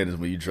ever been is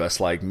when you dress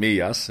like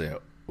me. I said,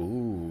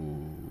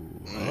 ooh,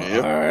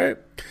 all right,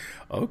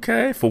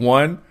 okay. For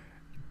one,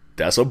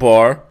 that's a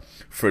bar.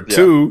 For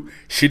two,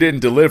 she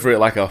didn't deliver it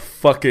like a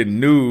fucking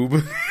noob.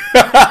 Was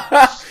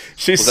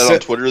that on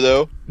Twitter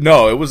though?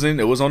 No, it was on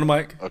the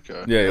mic.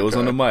 Okay. Yeah, it was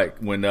on the mic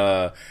when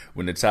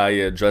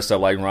Natalya dressed up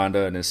like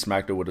Ronda and then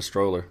smacked her with a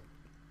stroller.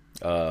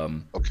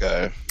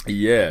 Okay.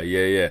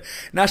 Yeah.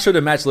 Not sure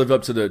the match lived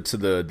up to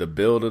the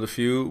build of the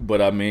feud,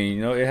 but I mean,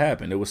 you know, it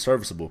happened. It was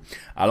serviceable.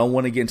 I don't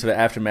want to get into the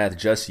aftermath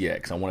just yet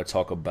because I want to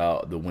talk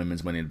about the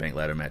women's Money in the Bank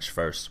ladder match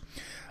first.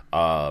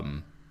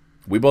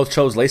 We both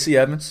chose Lacey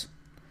Evans,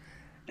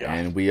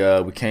 and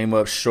we came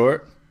up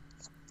short.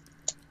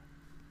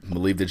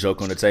 We'll leave the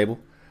joke on the table.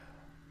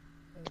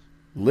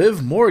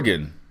 Liv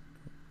Morgan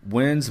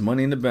wins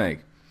Money in the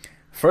Bank.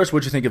 First,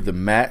 what you think of the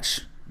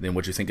match? Then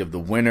what you think of the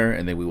winner,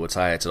 and then we will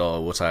tie it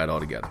all. We'll tie it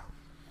all together.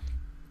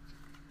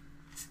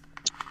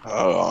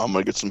 I'm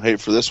gonna get some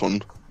hate for this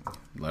one.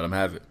 Let them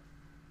have it.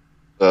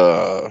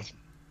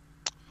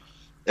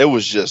 It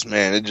was just,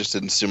 man, it just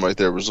didn't seem like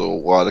there was a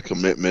lot of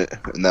commitment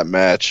in that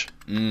match.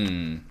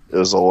 It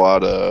was a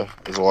lot of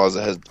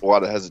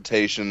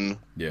hesitation.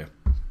 Yeah,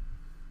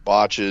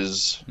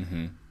 botches.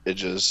 It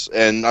just,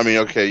 and I mean,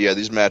 okay, yeah,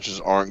 these matches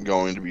aren't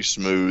going to be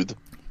smooth.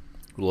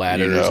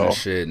 Ladders and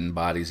shit and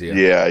bodies,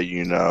 Yeah,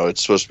 you know,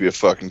 it's supposed to be a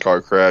fucking car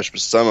crash,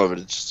 but some of it,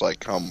 it's just like,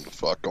 come the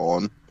fuck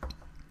on.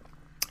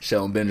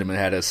 Shelton Benjamin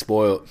had us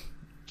spoiled.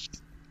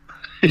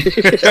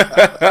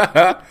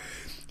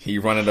 He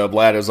running up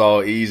ladders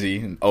all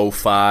easy in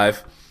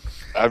 05.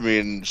 I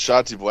mean,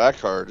 Shotzi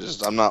Blackheart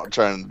is, I'm not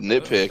trying to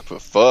nitpick,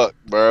 but fuck,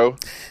 bro.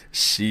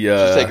 She's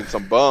taking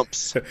some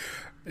bumps.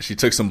 She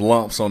took some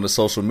lumps on the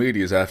social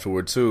medias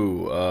afterward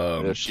too.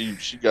 Yeah, she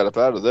got up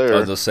out of there. I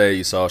was gonna say,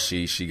 you saw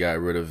she got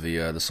rid of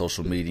the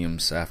social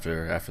mediums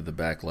after the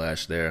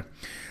backlash there.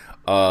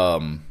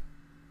 I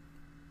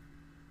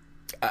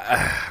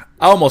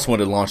almost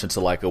wanted to launch into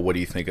like a what do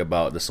you think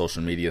about the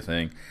social media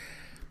thing?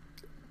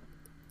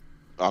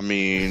 I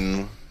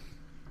mean,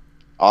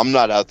 I'm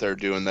not out there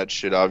doing that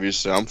shit,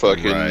 obviously. I'm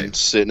fucking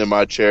sitting in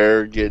my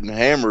chair getting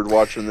hammered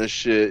watching this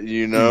shit,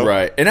 you know?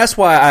 Right. And that's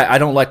why I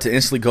don't like to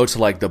instantly go to,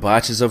 like, the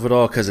botches of it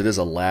all because it is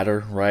a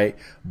ladder, right?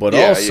 But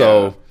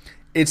also,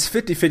 it's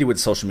 50-50 with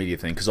the social media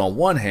thing because on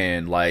one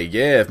hand, like,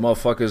 yeah, if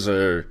motherfuckers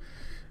are...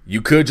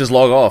 You could just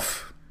log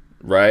off,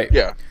 right?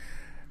 Yeah.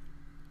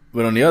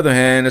 But on the other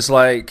hand, it's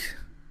like...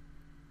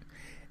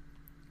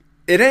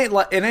 It ain't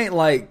like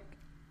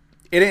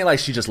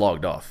she just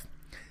logged off.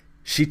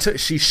 She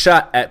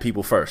shot at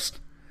people first.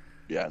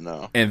 Yeah,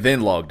 no. And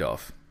then logged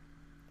off.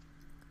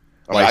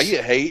 I mean, I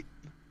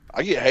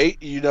get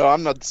hate. You know,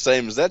 I'm not the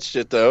same as that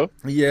shit, though.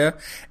 Yeah.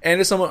 And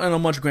it's on a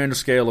much grander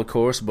scale, of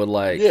course, but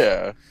like...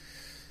 Yeah.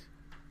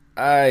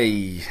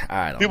 I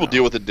don't People know.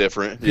 deal with it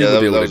different. People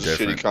deal that with was it a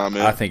different. shitty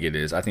comment. I think it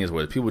is. I think it's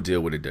what people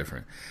deal with it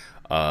different.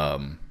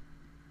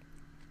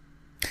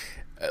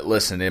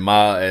 Listen, in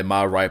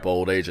my ripe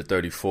old age of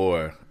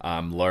 34,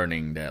 I'm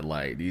learning that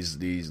like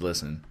these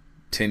listen,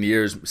 10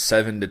 years,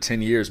 7 to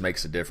 10 years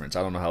makes a difference.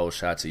 I don't know how old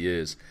Shotzi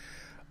is,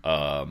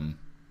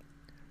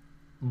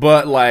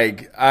 but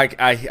like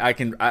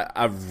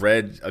I've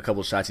read a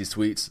couple of Shotzi's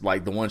tweets,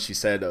 like the one she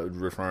said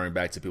referring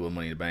back to people with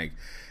Money in the Bank.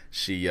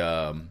 She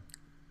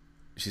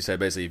said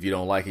basically, if you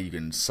don't like it, you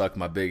can suck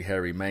my big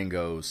hairy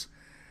mangoes.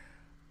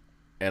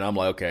 And I'm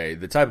like, okay,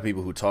 the type of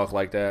people who talk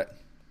like that,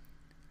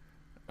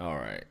 all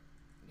right,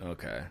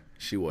 okay.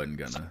 She wasn't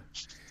gonna.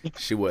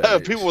 She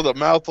wasn't. People with a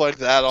mouth like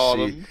that on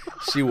them.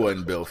 She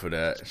wasn't built for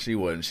that. She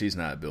wasn't. She's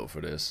not built for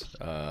this.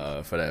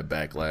 For that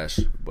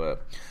backlash.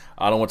 But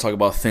I don't want to talk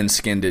about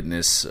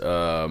thin-skinnedness.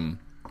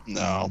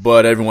 No.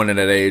 But everyone in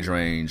that age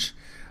range,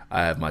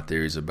 I have my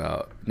theories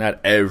about. Not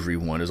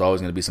everyone. There's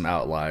always going to be some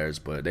outliers,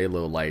 but they a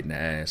little light in the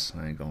ass.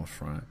 I ain't going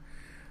front.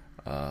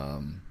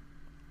 But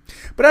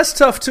that's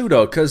tough too,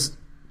 though, because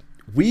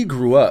we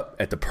grew up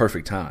at the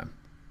perfect time.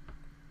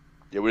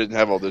 Yeah, we didn't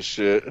have all this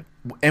shit.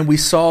 And we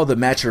saw the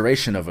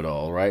maturation of it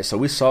all, right? So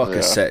we saw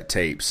cassette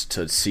tapes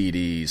to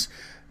CDs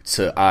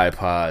to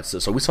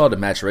iPods. So we saw the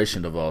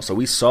maturation of it all. So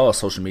we saw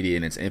social media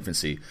in its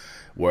infancy.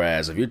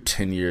 Whereas if you're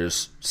 10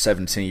 years,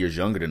 17 years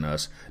younger than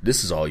us,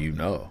 this is all you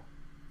know.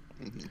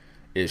 Mm-hmm.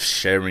 Is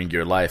sharing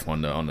your life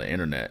on the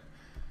internet.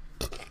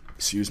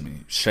 Excuse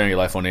me. Sharing your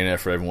life on the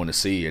internet for everyone to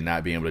see and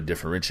not being able to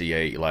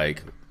differentiate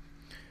like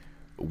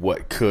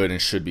what could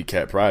and should be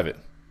kept private.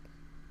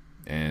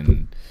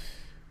 And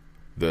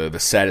the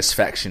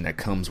satisfaction that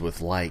comes with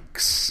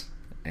likes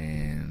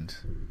and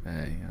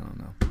hey, I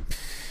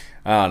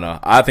don't know.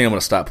 I think I'm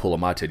gonna stop pulling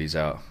my titties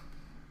out.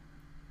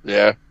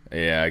 Yeah.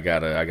 Yeah, I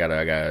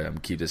gotta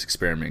keep this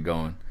experiment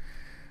going.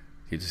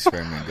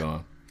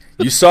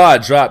 You saw I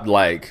dropped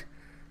like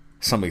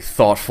something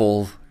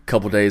thoughtful a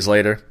couple days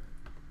later.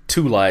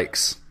 2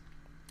 likes.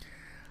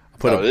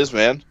 It is,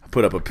 man. I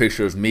put up a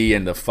picture of me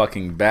and the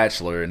fucking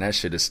Bachelor, and that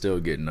shit is still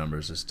getting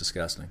numbers. It's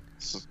disgusting.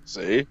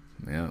 See?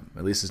 Yeah,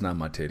 at least it's not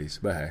my titties,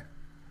 but hey.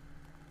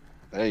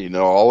 Hey,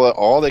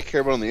 all they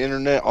care about on the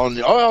internet,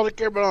 all they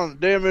care about on the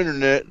damn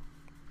internet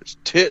is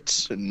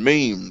tits and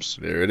memes.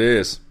 There it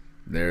is.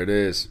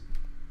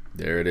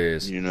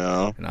 You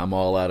know? And I'm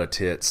all out of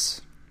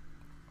tits.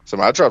 So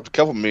I dropped a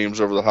couple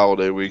memes over the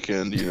holiday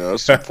weekend,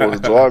 some 4th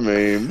of July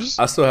memes.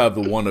 I still have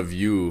the one of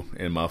you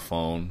in my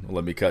phone.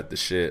 Let me cut the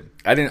shit.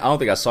 I don't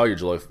think I saw your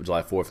July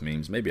 4th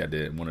memes. Maybe I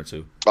did, 1 or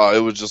 2. Oh,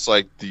 it was just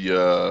like the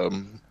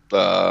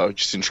you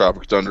seen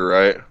Tropic Thunder,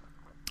 right?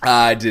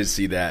 I did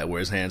see that where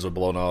his hands were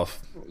blown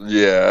off.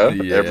 Yeah.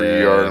 Every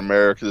year in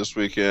America this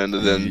weekend,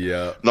 and then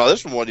no,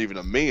 this one wasn't even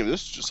a meme.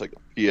 This is just like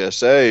a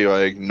PSA.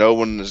 Like no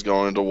one is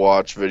going to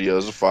watch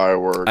videos of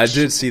fireworks. I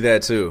did see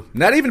that too.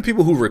 Not even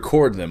people who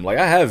record them. Like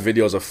I have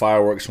videos of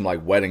fireworks from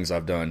like weddings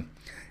I've done.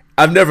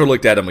 I've never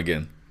looked at them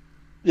again.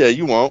 Yeah,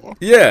 you won't.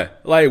 Yeah,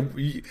 like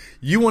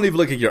you won't even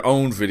look at your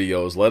own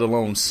videos, let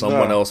alone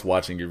someone else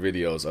watching your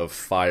videos of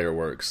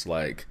fireworks.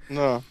 Like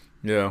no.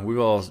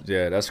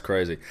 Yeah, that's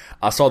crazy.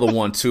 I saw the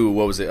one too.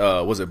 What was it?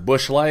 Was it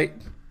Bush Light?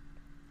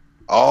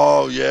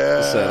 Oh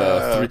yeah.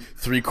 Said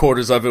three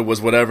quarters of it was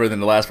whatever. Then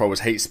the last part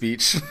was hate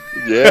speech.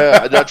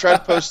 Yeah, I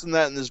tried posting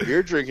that in this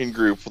beer drinking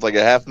group with like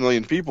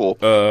 500,000 people.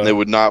 And they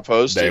would not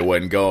post it. They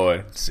wasn't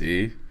going.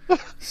 See,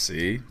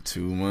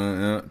 too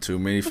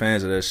many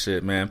fans of that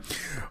shit, man.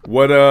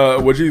 What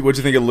you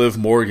think of Liv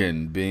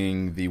Morgan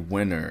being the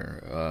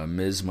winner,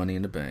 Ms. Money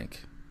in the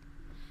Bank?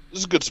 This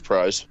is a good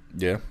surprise.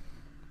 Yeah.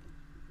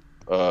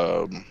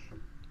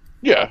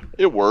 Yeah,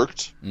 it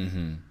worked.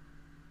 Mm-hmm.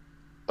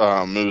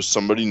 It was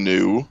somebody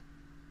new.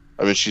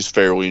 I mean, she's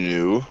fairly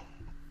new.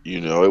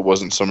 It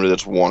wasn't somebody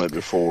that's won it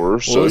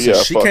before. So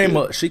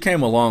listen, she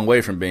came a long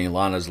way from being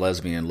Lana's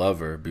lesbian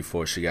lover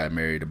before she got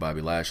married to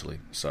Bobby Lashley.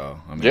 So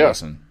I mean,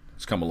 listen,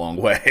 it's come a long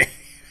way.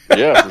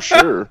 Yeah, for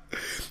sure.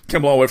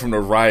 Came a long way from the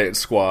Riot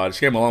Squad.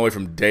 She came a long way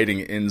from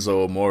dating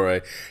Enzo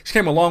Amore. She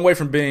came a long way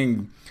from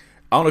being.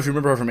 I don't know if you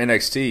remember her from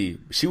NXT.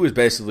 She was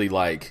basically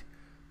like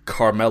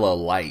Carmella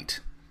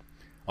light.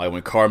 Like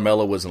when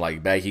Carmella was in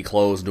like baggy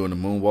clothes doing the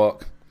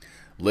moonwalk,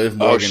 Liv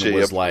Morgan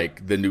was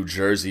like the New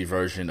Jersey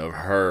version of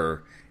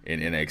her in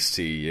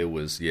NXT. It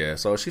was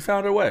so she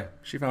found her way.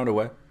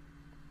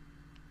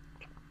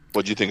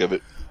 What'd you think of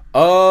it?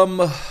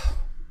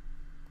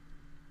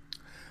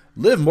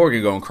 Liv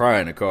Morgan gonna cry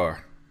in the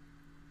car.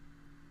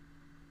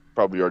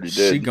 Probably already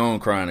did. She gonna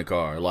cry in the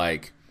car.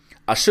 Like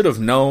I should have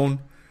known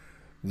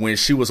when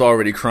she was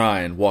already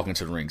crying walking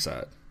to the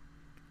ringside.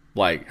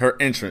 Like her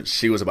entrance,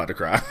 she was about to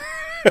cry.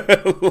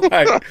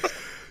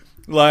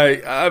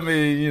 like I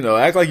mean,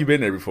 act like you've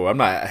been there before. I'm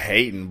not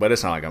hating, but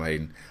it's not like I'm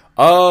hating.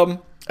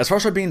 As far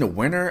as her being the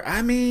winner,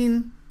 I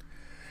mean,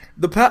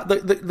 the pop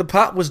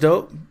was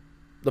dope.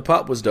 The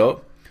pop was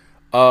dope.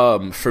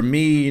 For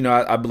me,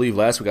 I believe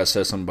last week I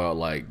said something about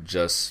like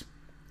just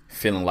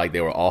feeling like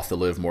they were off the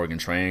Liv Morgan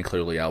train.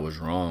 Clearly, I was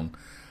wrong.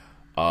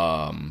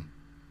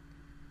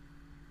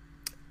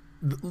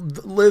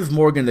 Liv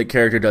Morgan, the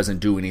character, doesn't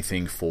do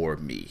anything for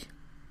me.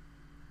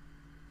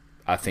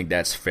 I think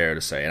that's fair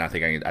to say, and I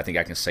think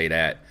I can say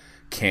that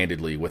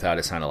candidly without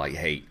it sounding like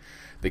hate.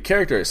 The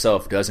character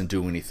itself doesn't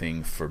do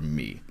anything for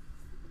me.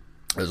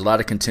 There's a lot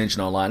of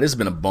contention online. This has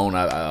been a bone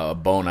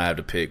I have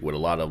to pick with a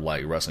lot of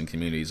like wrestling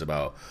communities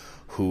about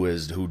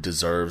who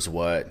deserves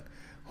what,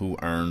 who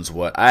earns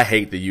what. I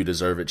hate the "you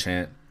deserve it"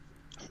 chant.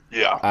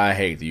 Yeah, I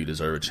hate the "you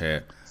deserve it"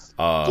 chant.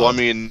 Well, I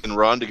mean, and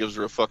Ronda gives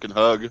her a fucking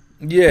hug.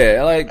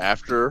 Yeah, like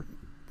after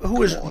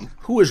who is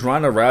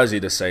Ronda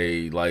Rousey to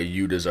say like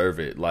you deserve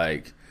it?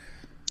 Like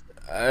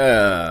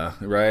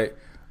Right.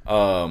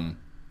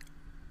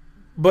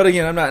 But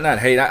again, I'm not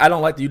hate. I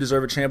don't like the "you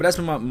deserve a chance," but that's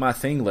been my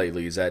thing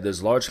lately. Is that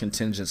there's large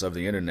contingents of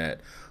the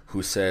internet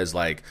who says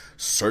like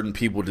certain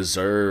people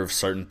deserve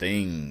certain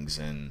things,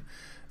 and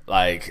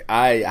like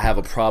I have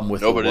a problem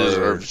with nobody the word.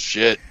 deserves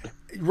shit.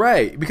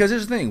 Right, because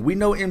here's the thing: we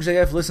know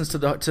MJF listens to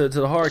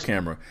the hard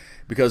camera,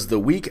 because the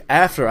week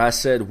after I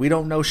said we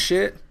don't know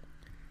shit,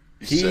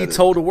 he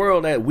told the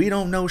world that we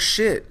don't know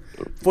shit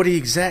for the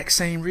exact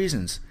same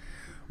reasons.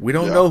 We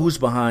don't know who's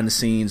behind the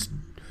scenes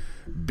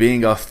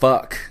being a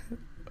fuck,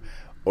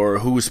 or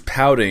who's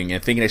pouting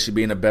and thinking they should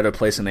be in a better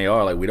place than they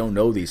are. Like, we don't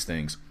know these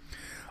things.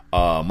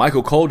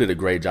 Michael Cole did a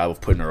great job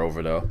of putting her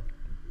over, though.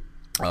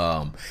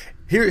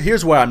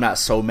 Here's why I'm not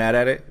so mad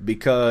at it,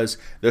 because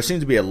there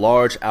seems to be a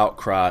large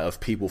outcry of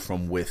people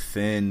from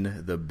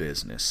within the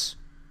business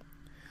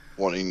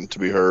wanting to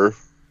be her,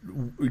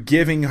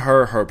 giving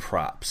her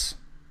props.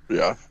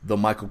 Yeah. The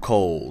Michael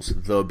Coles,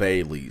 the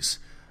Baileys,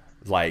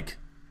 like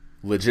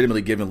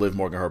legitimately giving Liv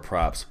Morgan her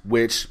props,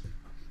 which,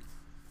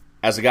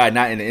 as a guy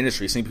not in the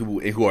industry, seeing people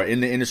who are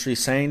in the industry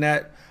saying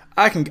that,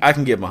 I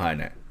can get behind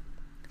that.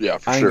 Yeah,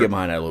 for I sure. can get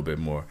behind that a little bit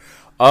more.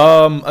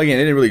 Again,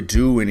 it didn't really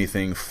do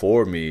anything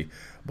for me,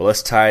 but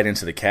let's tie it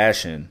into the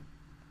cash-in.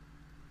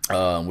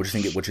 What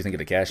you think of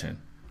the cash-in?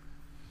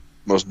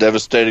 Most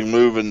devastating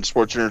move in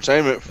sports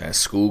entertainment. That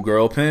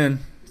schoolgirl pin,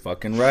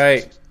 fucking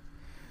right.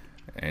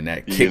 And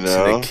that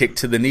kick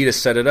to the knee to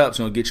set it up, it's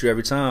gonna get you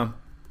every time.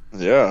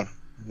 Yeah,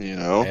 Every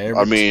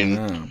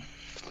time.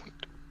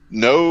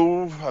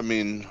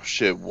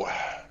 Shit.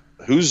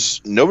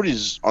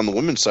 Nobody's on the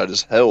women's side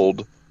has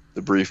held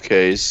the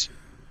briefcase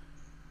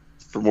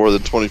for more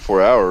than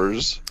 24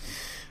 hours.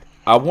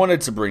 I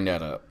wanted to bring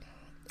that up.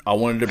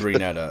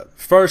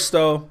 First,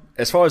 though,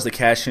 as far as the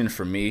cash-in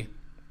for me,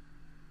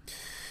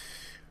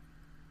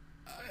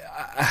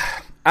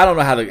 I don't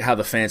know how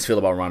the fans feel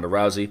about Ronda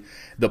Rousey.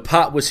 The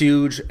pop was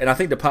huge, and I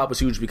think the pop was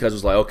huge because it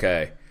was like,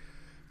 okay,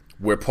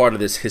 we're part of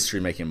this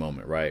history-making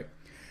moment, right?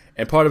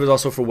 And part of it is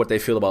also for what they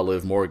feel about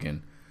Liv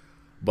Morgan.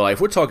 But like,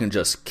 if we're talking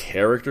just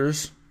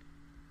characters,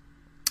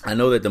 I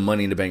know that the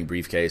Money in the Bank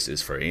briefcase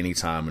is for any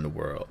time in the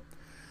world.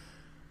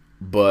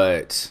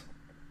 But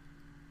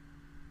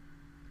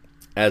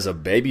as a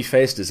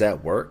babyface, does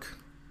that work?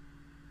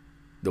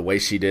 The way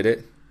she did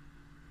it?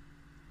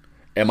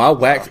 Am I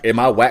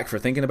whack for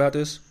thinking about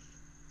this?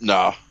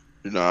 Nah,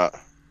 you're not.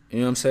 You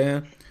know what I'm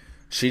saying?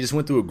 She just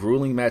went through a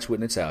grueling match with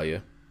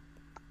Natalya,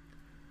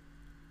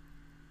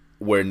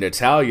 where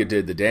Natalya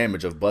did the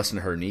damage of busting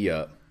her knee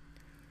up,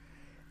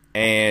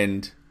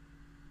 and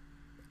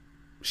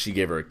she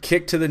gave her a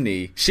kick to the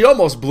knee. She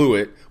almost blew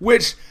it,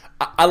 which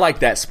I like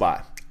that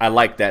spot.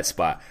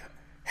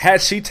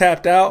 Had she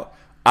tapped out,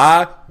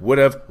 I would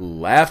have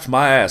laughed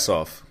my ass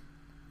off.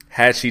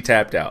 Had she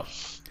tapped out.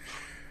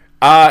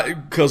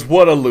 Because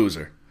what a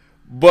loser.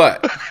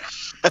 But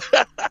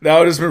that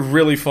would have been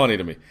really funny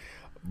to me.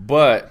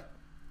 But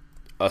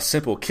a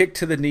simple kick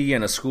to the knee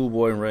and a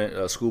schoolboy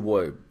roll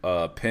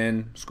up.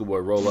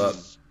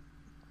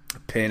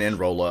 Pin and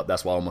roll up.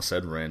 That's why I almost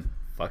said Ren.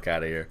 Fuck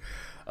out of here.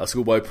 A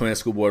schoolboy pin,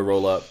 schoolboy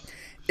roll up.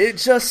 It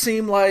just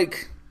seemed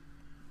like...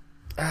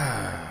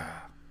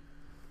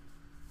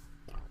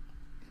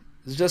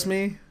 Is it just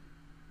me?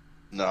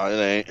 No,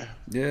 it ain't.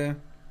 Yeah.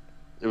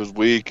 It was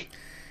weak.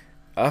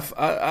 I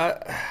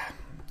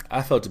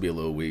felt to be a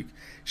little weak.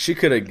 She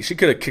could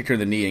have kicked her in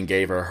the knee and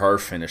gave her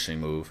finishing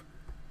move.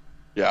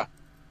 Yeah.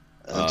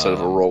 Instead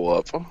of a roll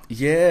up.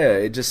 Yeah,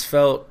 it just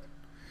felt.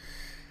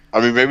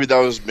 I mean, maybe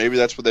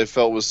that's what they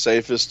felt was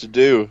safest to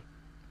do.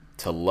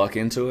 To luck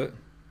into it.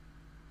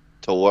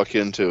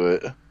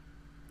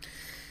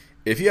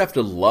 If you have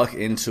to luck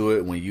into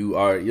it when you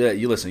are,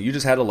 you listen. You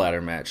just had a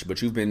ladder match,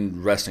 but you've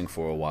been resting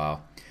for a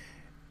while,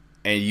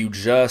 and you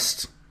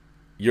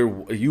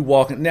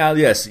walking now.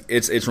 Yes,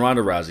 it's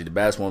Ronda Rousey, the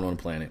baddest woman on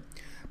the planet,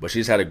 but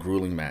she's had a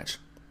grueling match.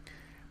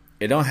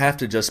 It don't have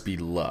to just be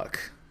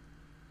luck.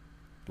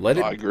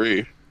 I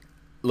agree.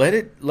 Let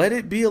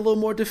it be a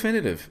little more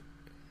definitive.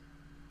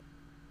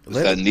 It's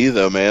that knee,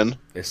 though, man.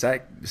 It's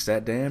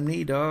that damn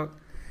knee, dog.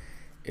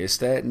 It's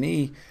that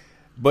knee.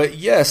 But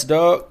yes,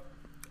 dog.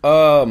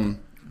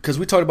 Because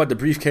we talked about the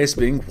briefcase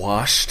being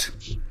washed.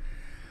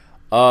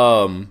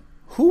 Who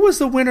was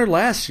the winner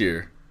last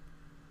year?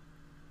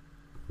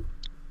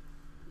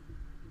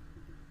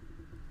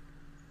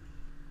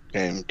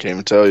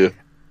 Can't tell you.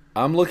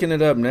 I'm looking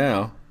it up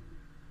now.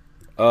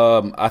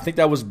 I think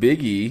that was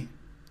Big E,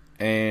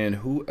 and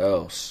who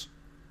else?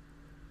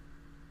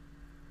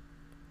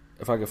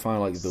 If I could find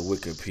like the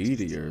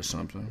Wikipedia or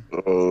something.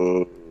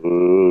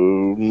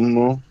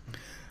 No.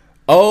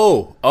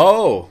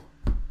 Oh,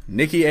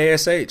 Nikki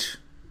ASH.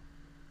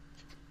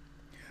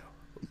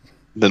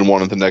 Then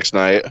won it the next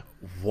night.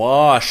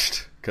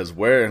 Washed. Because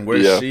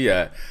where's she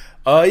at?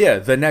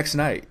 The next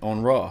night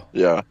on Raw.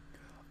 Yeah.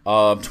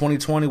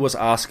 2020 was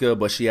Asuka,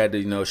 but she had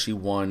to, she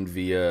won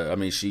via. I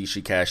mean,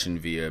 she cashed in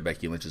via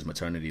Becky Lynch's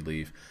maternity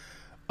leave.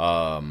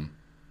 I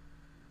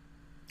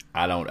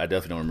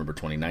definitely don't remember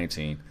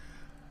 2019.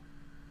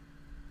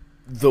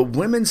 the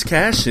women's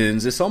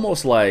cash-ins, it's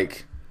almost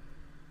like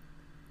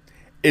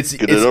get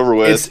it over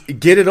with.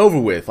 Get it over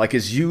with. Like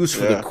it's used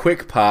for the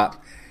quick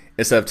pop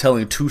instead of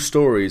telling two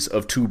stories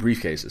of two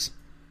briefcases.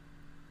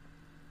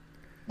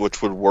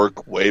 Which would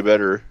work way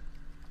better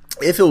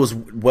if it was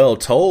well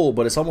told,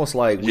 but it's almost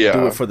like we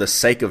do it for the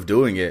sake of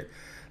doing it.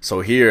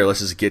 So here, let's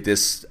just get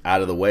this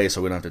out of the way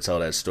so we don't have to tell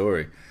that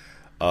story.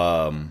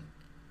 I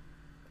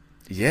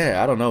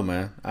don't know,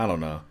 man. I don't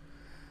know.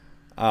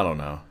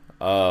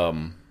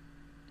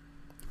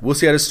 We'll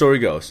see how this story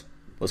goes.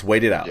 Let's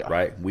wait it out,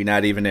 right? We're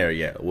not even there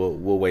yet.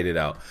 We'll wait it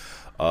out.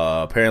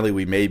 Apparently,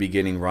 we may be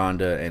getting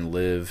Ronda and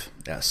Liv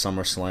at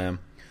SummerSlam,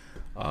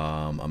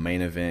 a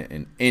main event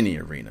in any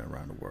arena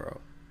around the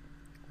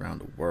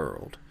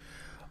world.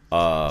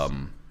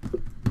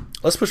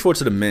 Let's push forward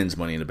to the men's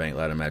Money in the Bank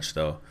ladder match,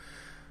 though.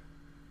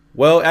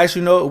 Well,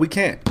 actually, no, we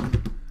can't.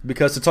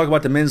 Because to talk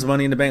about the men's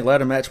Money in the Bank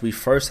ladder match, we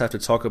first have to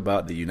talk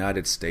about the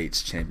United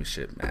States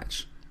Championship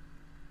match.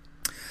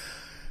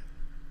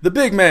 The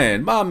big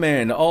man, my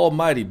man, the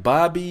almighty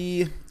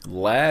Bobby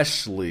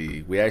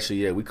Lashley.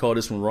 We called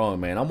this one wrong,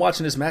 man. I'm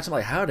watching this match. I'm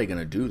like, how are they going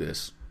to do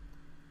this?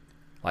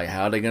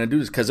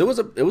 Because it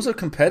was a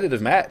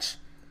competitive match.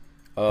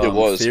 It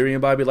was. Theory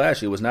and Bobby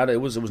Lashley. It was not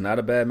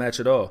a bad match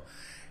at all.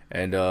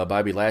 And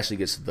Bobby Lashley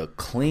gets the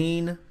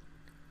clean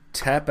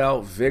tap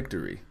out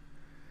victory.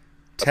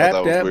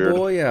 Tap that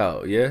boy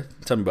out. Yeah,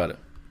 tell me about it.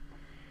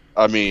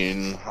 I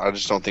mean, I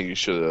just don't think you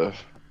should have.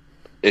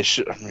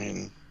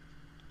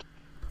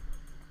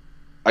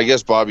 I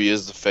guess Bobby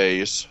is the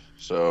face,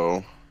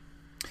 so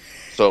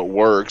it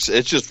works.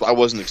 It's just I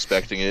wasn't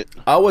expecting it.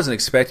 I wasn't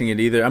expecting it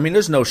either. I mean,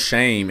 there's no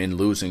shame in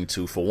losing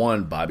to, for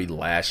one, Bobby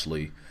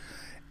Lashley,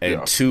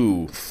 and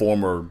two,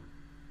 former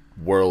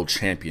world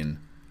champion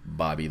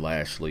Bobby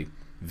Lashley,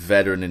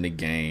 veteran in the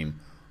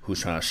game,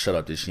 who's trying to shut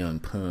up this young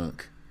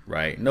punk.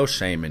 Right? No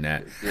shame in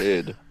that.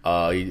 Did.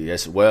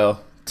 Yes,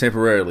 well,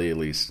 temporarily at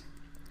least.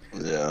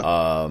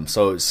 Yeah.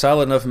 So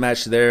solid enough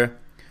match there.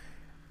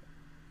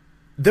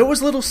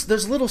 There's little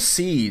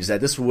seeds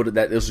that this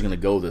was going to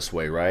go this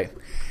way, right?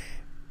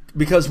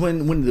 Because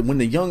when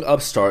the young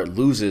upstart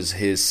loses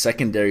his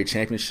secondary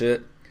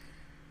championship,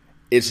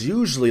 it's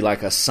usually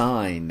like a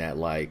sign that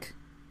like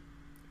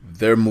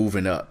they're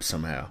moving up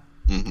somehow.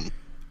 Mm-hmm.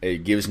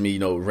 It gives me,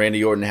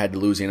 Randy Orton had to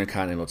lose the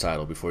Intercontinental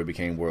title before he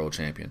became world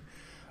champion.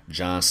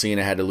 John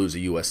Cena had to lose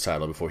the U.S.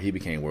 title before he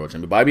became world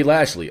champion. Bobby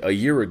Lashley, a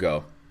year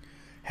ago,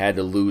 had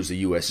to lose the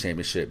U.S.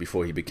 championship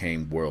before he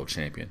became world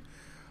champion.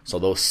 So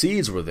those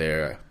seeds were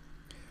there.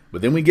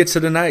 But then we get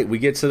to the night. We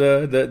get to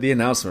the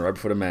announcement right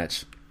before the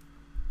match.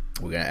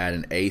 We're going to add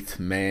an eighth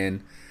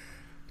man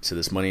to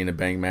this Money in the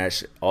Bank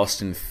match.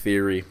 Austin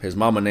Theory. His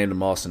mama named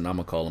him Austin. I'm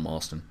going to call him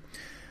Austin.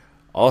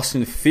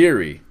 Austin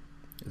Theory,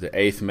 the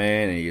eighth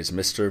man, and he is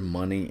Mr.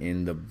 Money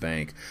in the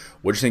Bank.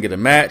 What'd you think of the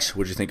match?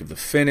 What'd you think of the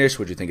finish?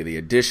 What'd you think of the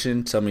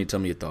addition? Tell me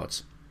your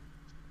thoughts.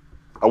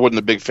 I wasn't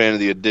a big fan of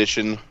the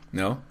addition.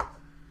 No?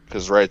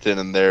 Because right then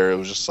and there, it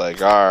was just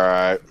like, all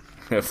right.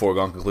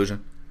 Foregone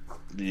conclusion?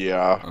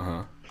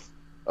 Yeah.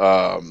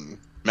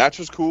 Match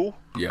was cool.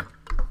 Yeah.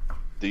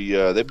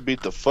 They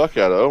beat the fuck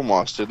out of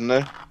Omos, didn't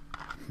they?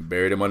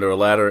 Buried him under a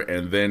ladder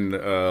and then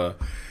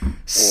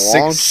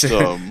launched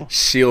him.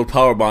 Shield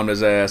powerbombed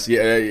his ass.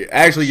 Yeah,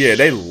 actually,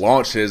 they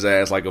launched his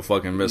ass like a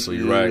fucking missile.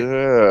 You're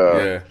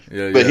right.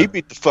 Yeah. But he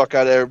beat the fuck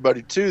out of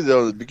everybody too,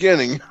 though. In the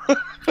beginning,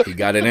 he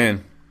got it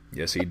in.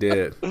 Yes, he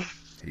did.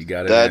 He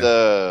got it in.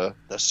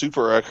 That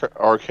super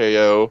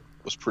RKO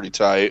was pretty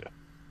tight.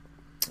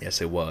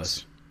 Yes, it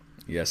was.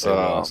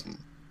 Was.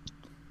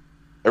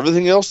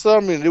 Everything else, though, I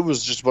mean, it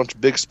was just a bunch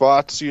of big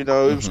spots. It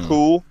was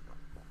cool.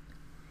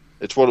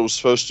 It's what it was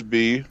supposed to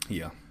be.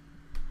 Yeah.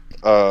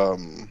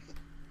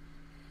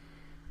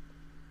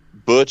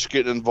 Butch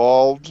getting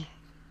involved.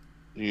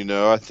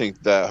 I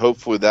think that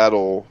hopefully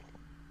that'll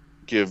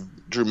give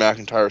Drew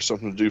McIntyre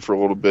something to do for a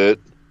little bit.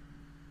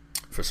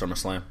 For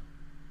SummerSlam?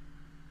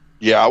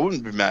 Yeah, I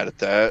wouldn't be mad at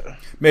that.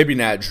 Maybe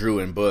not Drew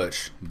and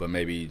Butch, but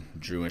maybe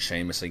Drew and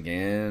Sheamus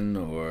again,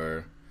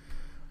 or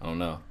I don't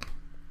know.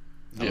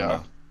 I don't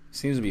know.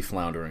 Seems to be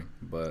floundering,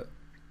 but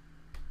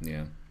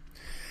yeah.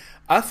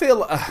 I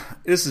feel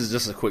this is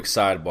just a quick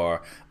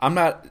sidebar. I'm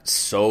not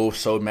so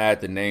mad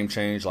at the name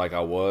change like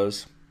I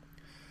was,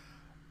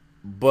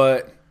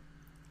 but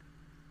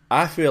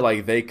I feel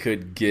like they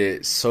could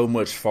get so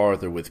much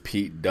farther with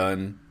Pete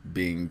Dunne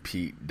being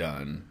Pete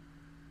Dunne.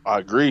 I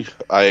agree.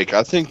 I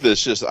think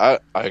this just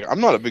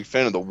I'm not a big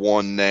fan of the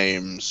one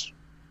names,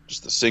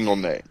 just the single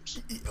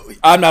names.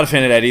 I'm not a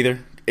fan of that either.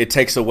 It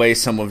takes away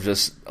some of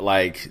just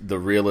like the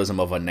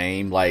realism of a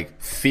name, like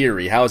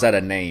Theory. How is that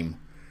a name?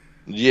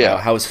 Yeah.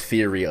 How is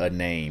Theory a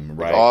name,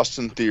 right? Like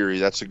Austin Theory,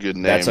 that's a good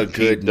name. That's a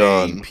good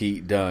name,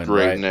 Pete Dunne.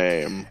 Great right?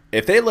 name.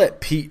 If they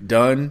let Pete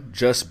Dunne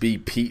just be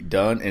Pete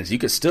Dunne, and you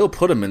could still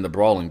put him in the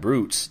Brawling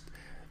Brutes,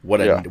 what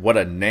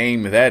a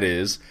name that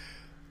is.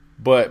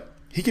 But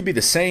he could be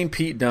the same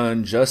Pete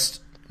Dunne,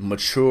 just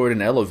matured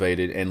and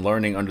elevated and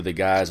learning under the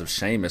guise of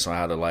Sheamus on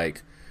how to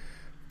like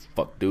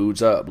fuck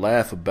dudes up,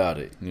 laugh about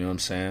it. You know what I'm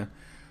saying?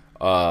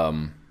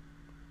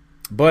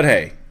 But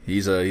hey,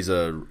 He's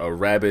a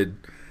rabid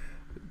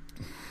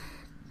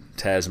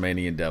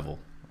Tasmanian devil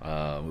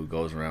who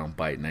goes around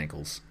biting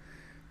ankles,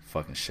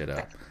 fucking shit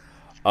up.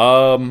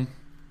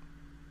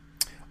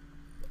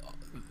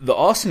 The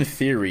Austin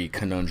Theory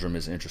conundrum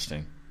is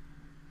interesting.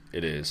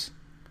 It is.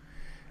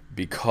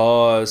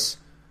 Because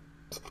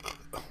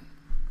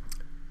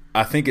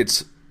I think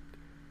it's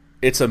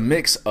a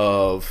mix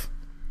of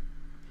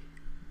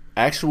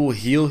actual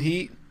heel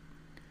heat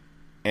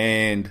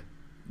and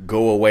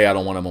go away, I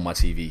don't want him on my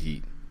TV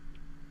heat.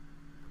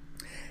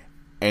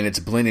 And it's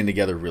blending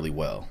together really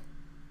well.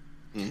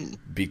 Mm-hmm.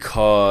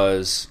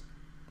 Because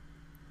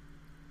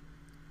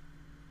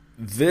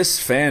this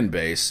fan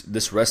base,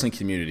 this wrestling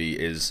community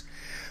is...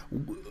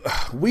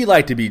 We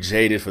like to be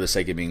jaded for the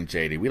sake of being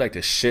jaded. We like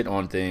to shit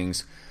on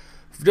things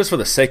just for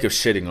the sake of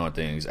shitting on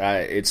things.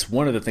 It's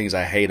one of the things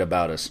I hate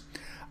about us.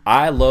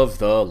 I love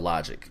the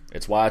logic.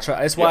 It's why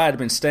I've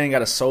been staying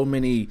out of so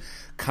many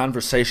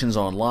conversations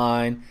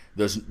online.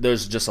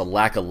 There's just a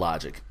lack of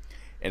logic.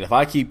 And if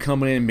I keep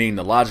coming in being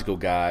the logical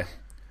guy,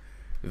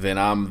 then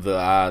I'm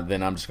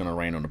just gonna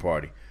rain on the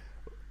party.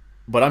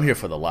 But I'm here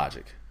for the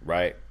logic,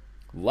 right?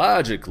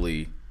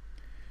 Logically,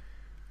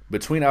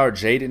 between our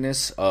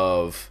jadedness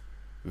of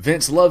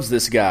Vince loves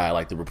this guy,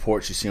 like the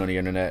reports you see on the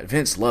internet,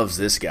 Vince loves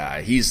this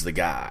guy, he's the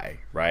guy,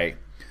 right?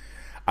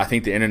 I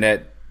think the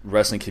internet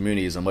wrestling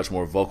community is a much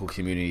more vocal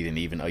community than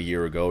even a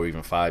year ago or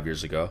even 5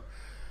 years ago.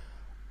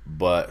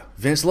 But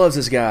Vince loves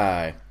this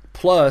guy.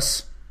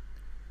 Plus,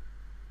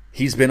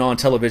 he's been on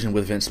television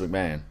with Vince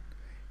McMahon.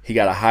 He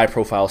got a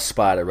high-profile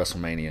spot at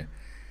WrestleMania.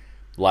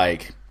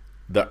 Like,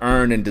 the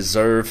earn and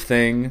deserve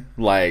thing,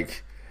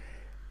 like,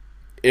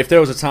 if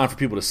there was a time for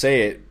people to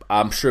say it,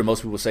 I'm sure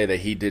most people say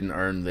that he didn't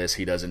earn this,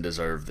 he doesn't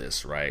deserve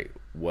this, right?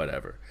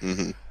 Whatever.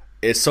 Mm-hmm.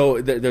 It's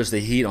so there's the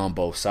heat on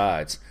both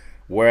sides.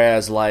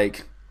 Whereas,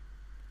 like,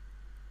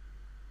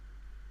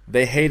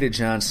 they hated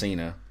John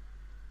Cena,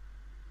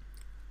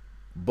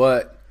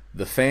 but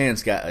the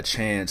fans got a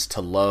chance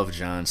to love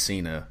John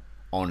Cena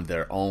on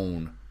their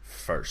own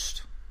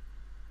first.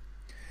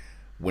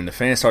 When the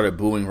fans started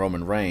booing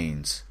Roman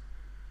Reigns,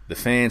 the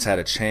fans had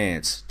a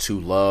chance to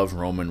love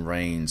Roman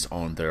Reigns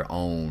on their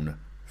own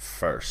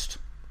first.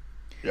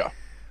 Yeah.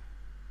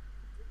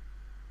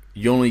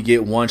 You only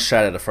get one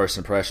shot at a first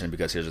impression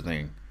because here's the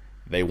thing.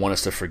 They want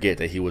us to forget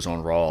that he was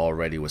on Raw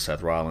already with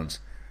Seth Rollins,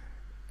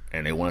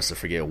 and they want us to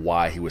forget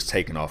why he was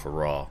taken off of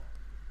Raw.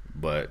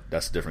 But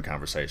that's a different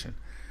conversation.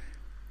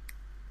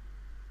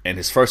 And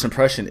his first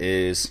impression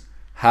is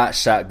hot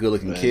shot, good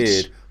looking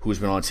kid who's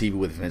been on TV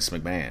with Vince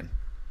McMahon.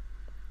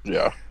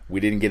 Yeah.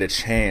 We didn't get a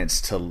chance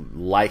to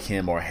like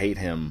him or hate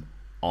him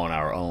on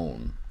our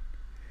own.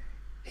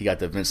 He got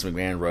the Vince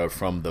McMahon rub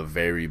from the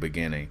very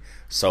beginning.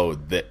 So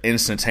the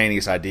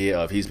instantaneous idea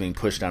of he's being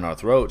pushed down our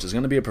throats is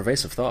going to be a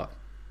pervasive thought.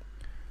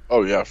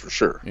 Oh, yeah, for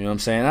sure. You know what I'm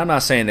saying? I'm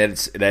not saying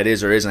that that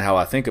is or isn't how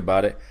I think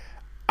about it.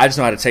 I just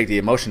know how to take the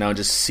emotion now and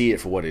just see it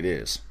for what it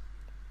is.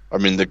 I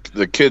mean,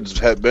 the kid's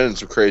had been in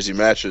some crazy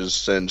matches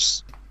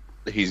since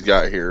he's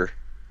got here.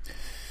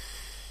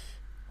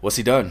 What's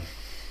he done?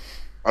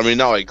 I mean,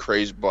 not like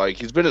crazy, but like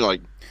he's been in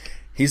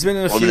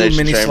a few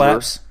mini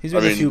slaps. He's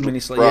been in a few mini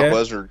slaps. Brock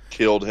Lesnar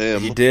killed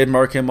him. He did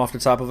mark him off the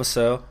top of a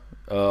cell,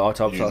 off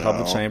top of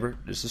the chamber.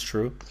 This is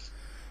true.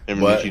 I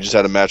mean, he just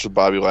had a match with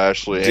Bobby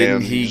Lashley,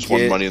 and he just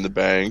won Money in the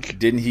Bank.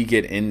 Didn't he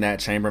get in that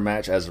chamber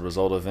match as a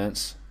result of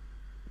Vince?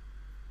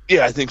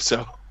 Yeah, I think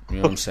so. You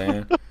know what I'm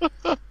saying?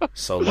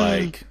 So,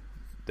 like,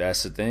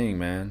 that's the thing,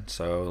 man.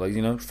 So, like,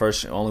 you know,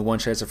 only one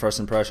chance at first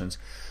impressions.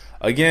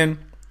 Again,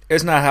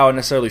 it's not how I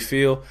necessarily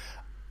feel.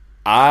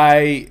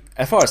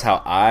 As far as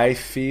how I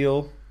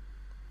feel,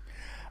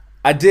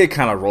 I did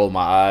kind of roll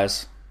my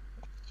eyes.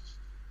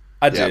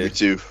 I did. Yeah, me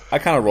too. I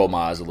kind of rolled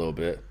my eyes a little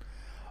bit.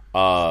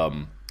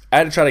 I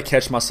had to try to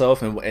catch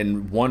myself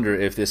and wonder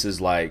if this is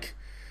like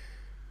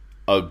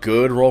a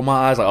good roll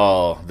my eyes, like,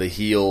 oh, the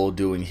heel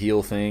doing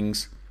heel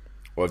things,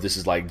 or if this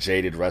is like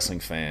jaded wrestling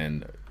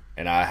fan.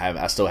 And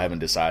I still haven't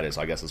decided,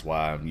 so I guess that's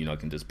why I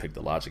can just pick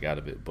the logic out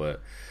of it.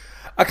 But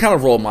I kind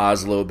of rolled my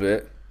eyes a little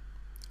bit.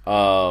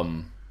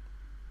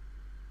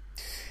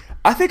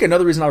 I think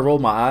another reason I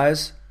rolled my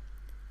eyes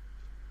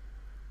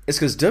is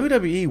because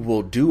WWE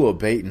will do a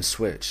bait and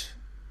switch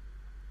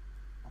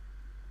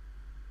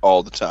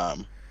all the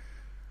time.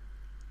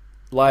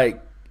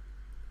 Like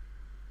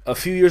a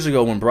few years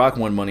ago when Brock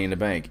won Money in the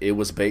Bank, it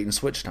was bait and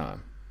switch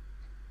time.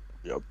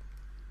 Yep.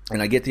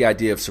 And I get the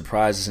idea of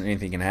surprises and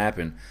anything can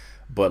happen,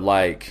 but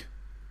like,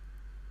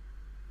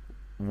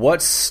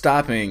 what's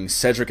stopping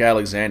Cedric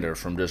Alexander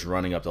from just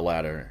running up the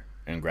ladder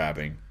and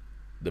grabbing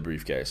the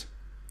briefcase?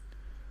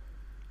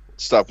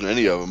 Stopping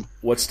any of them.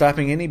 What's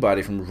stopping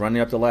anybody from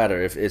running up the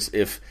ladder? If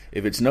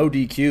it's no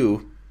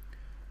DQ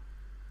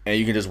and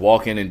you can just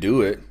walk in and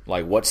do it,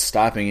 like, what's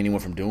stopping anyone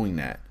from doing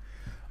that?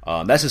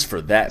 That's just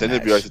for that. Then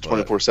match, it'd be like the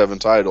 24/7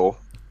 title,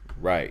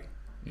 right?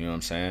 You know what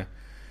I'm saying?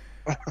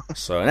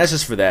 So, and that's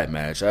just for that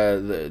match.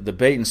 The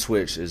bait and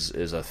switch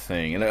is a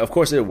thing, and of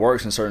course it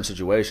works in certain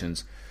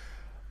situations.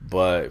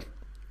 But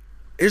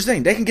here's the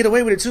thing: they can get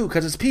away with it too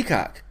because it's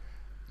Peacock.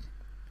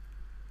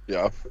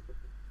 Yeah.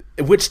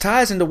 Which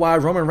ties into why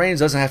Roman Reigns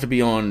doesn't have to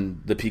be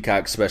on the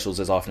Peacock specials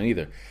as often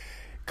either.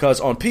 Because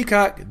on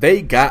Peacock,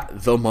 they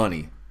got the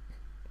money.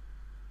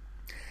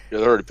 Yeah,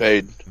 they're already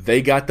paid.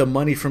 They got the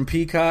money from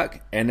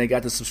Peacock, and they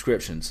got the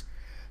subscriptions.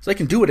 So they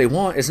can do what they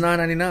want. It's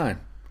 $9.99.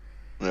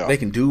 Yeah. They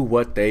can do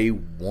what they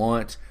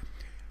want.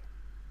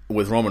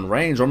 With Roman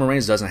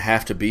Reigns doesn't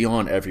have to be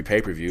on every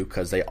pay-per-view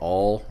because they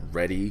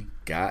already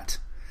got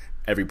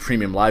every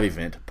premium live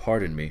event,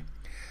 pardon me,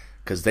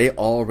 because they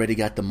already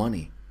got the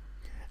money.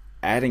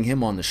 Adding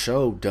him on the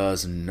show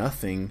does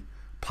nothing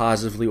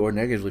positively or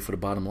negatively for the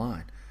bottom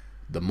line.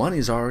 The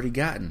money's already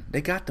gotten.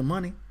 They got the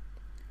money.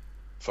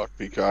 Fuck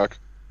Peacock.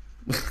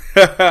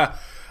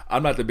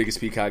 I'm not the biggest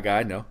Peacock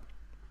guy, no.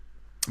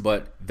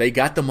 But they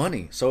got the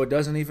money, so it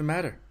doesn't even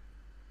matter.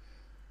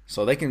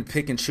 So they can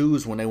pick and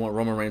choose when they want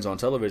Roman Reigns on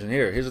television.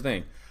 Here's the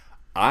thing.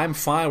 I'm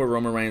fine with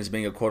Roman Reigns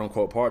being a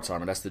quote-unquote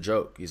part-timer. That's the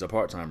joke. He's a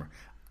part-timer.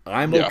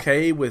 I'm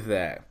okay with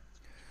that.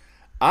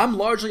 I'm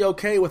largely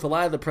okay with a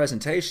lot of the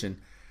presentation.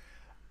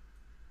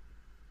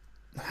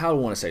 How do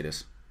I want to say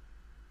this?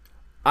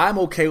 I'm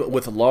okay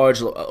with large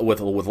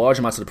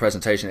amounts of the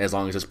presentation as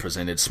long as it's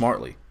presented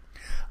smartly.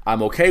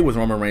 I'm okay with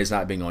Roman Reigns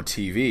not being on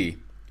TV,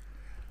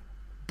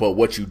 but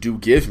what you do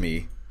give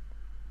me,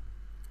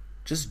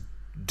 just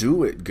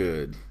do it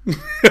good.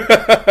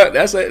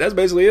 That's it. That's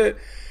basically it.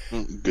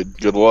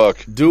 Good luck.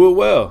 Do it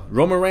well.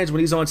 Roman Reigns, when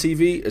he's on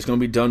TV, it's going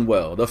to be done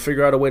well. They'll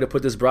figure out a way to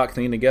put this Brock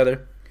thing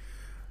together.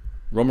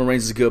 Roman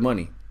Reigns is good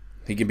money.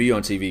 He can be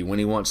on TV when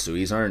he wants to.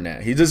 He's earned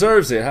that. He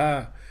deserves it.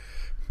 Huh?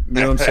 You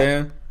know what I'm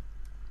saying?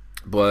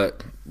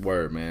 But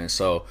word, man.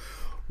 So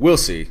we'll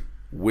see.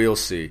 We'll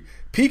see.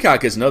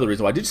 Peacock is another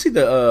reason why. Did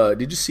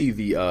you see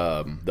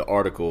the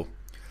article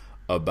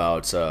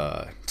about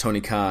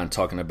Tony Khan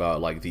talking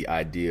about like the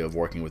idea of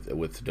working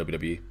with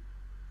WWE?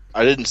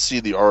 I didn't see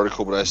the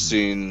article, but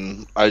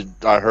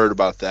I heard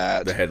about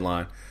that. The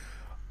headline.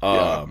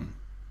 Yeah.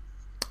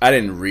 I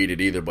didn't read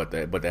it either, but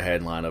the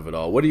headline of it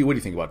all. What do you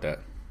think about that?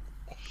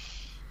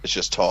 It's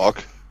just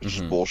talk. It's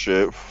just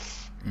bullshit.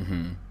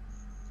 Mm-hmm.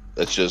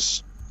 That's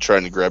just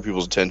trying to grab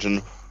people's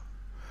attention.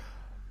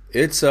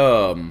 It's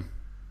it'll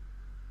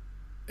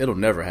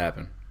never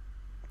happen.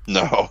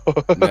 No.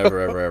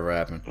 Never ever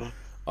happen.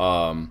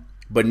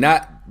 But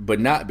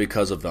not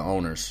because of the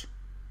owners.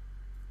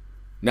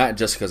 Not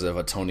just because of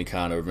a Tony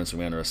Khan or Vince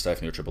McMahon or a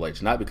Stephanie or Triple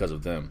H. Not because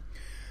of them.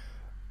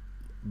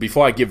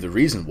 Before I give the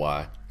reason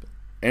why,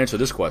 answer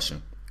this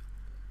question.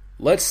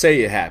 Let's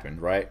say it happened,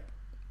 right?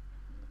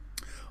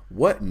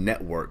 What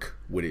network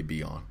would it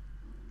be on?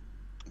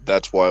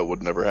 That's why it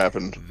would never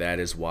happen. That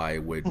is why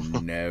it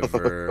would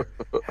never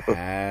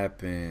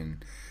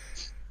happen.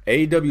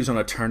 AEW is on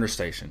a Turner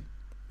station.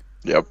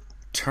 Yep.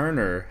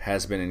 Turner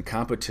has been in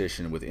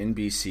competition with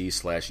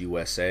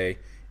NBC/USA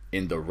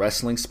in the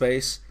wrestling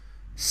space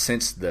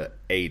since the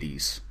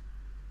 80s.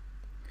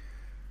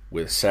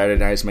 With Saturday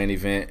Night's Main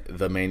Event,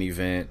 the Main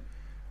Event,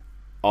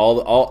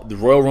 all the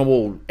Royal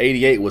Rumble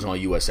 88 was on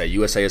USA.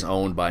 USA is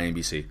owned by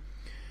NBC.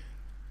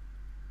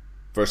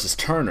 Versus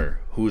Turner,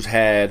 who's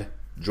had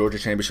Georgia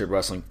Championship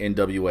Wrestling,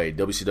 NWA,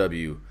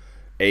 WCW,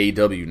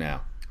 AEW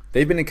now.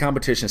 They've been in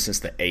competition since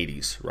the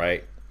 80s,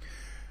 right?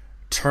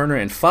 Turner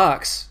and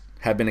Fox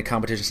have been in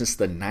competition since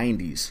the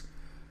 90s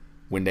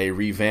when they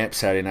revamped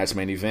Saturday Night's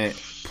Main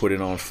Event, put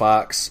it on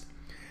Fox.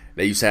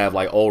 They used to have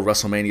like old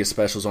WrestleMania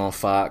specials on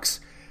Fox.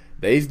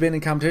 They've been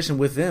in competition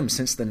with them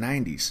since the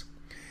 90s.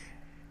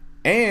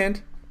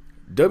 And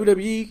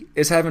WWE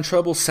is having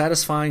trouble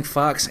satisfying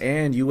Fox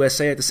and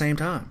USA at the same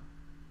time.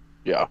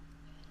 Yeah.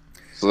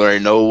 So there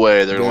ain't no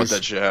way they're going to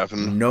let that shit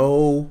happen.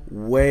 No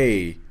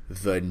way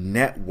the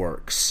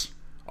networks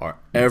are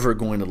ever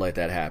going to let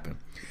that happen.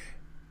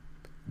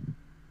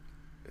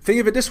 Think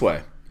of it this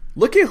way.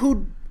 Look at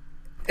who,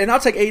 and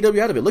I'll take AEW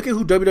out of it. Look at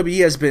who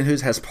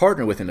WWE has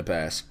partnered with in the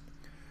past.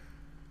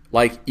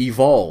 Like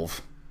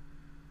Evolve,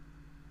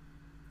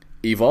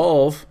 and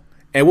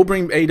we'll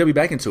bring AEW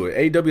back into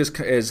it.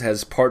 AEW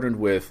has partnered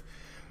with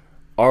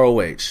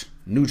ROH,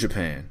 New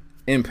Japan,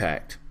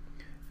 Impact,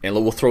 and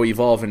we'll throw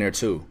Evolve in there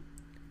too.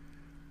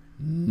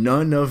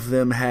 None of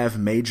them have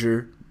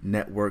major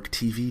network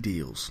TV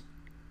deals.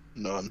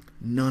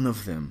 None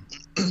of them.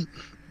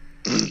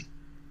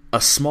 A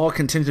small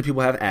contingent of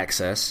people have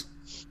access,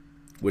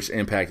 which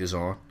Impact is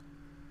on.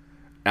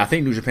 I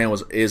think New Japan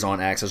is on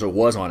Access or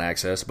was on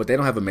Access, but they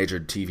don't have a major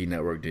TV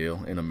network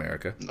deal in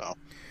America. No.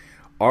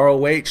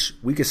 ROH,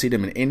 we could see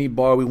them in any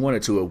bar we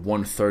wanted to at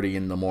 1:30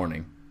 in the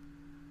morning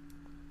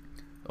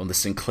on the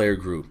Sinclair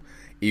Group.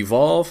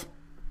 Evolve,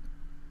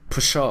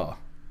 Pshaw,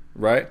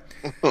 right?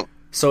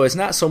 So it's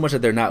not so much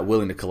that they're not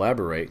willing to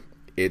collaborate;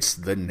 it's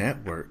the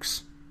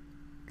networks.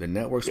 The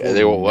networks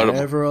will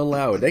never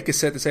allow it. They could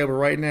set the table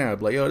right now,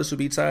 be like, "Yo, this would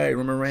be tight.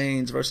 Roman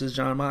Reigns versus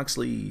Jon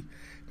Moxley."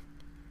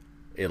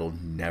 It'll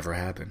never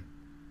happen.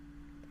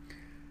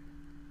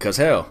 Because,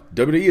 hell,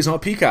 WWE is on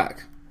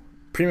Peacock.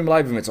 Premium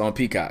live events on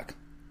Peacock.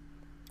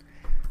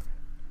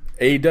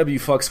 AEW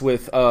fucks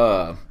with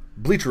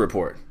Bleacher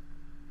Report.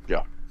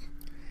 Yeah.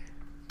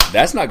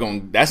 That's not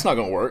going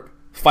to work.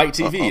 Fight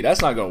TV.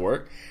 That's not going to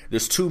work.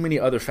 There's too many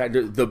other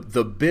factors.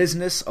 The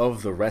business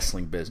of the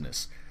wrestling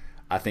business,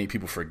 I think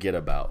people forget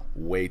about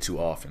way too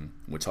often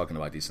when we're talking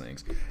about these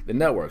things. The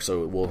network,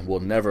 so we'll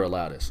never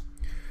allow this.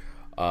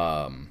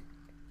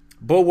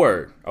 But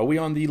word, are we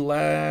on the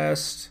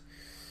last?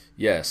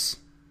 Yes,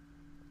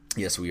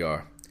 we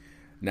are.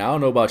 Now I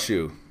don't know about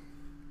you,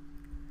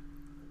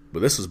 but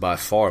this was by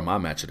far my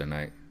match of the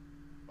night.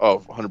 Oh,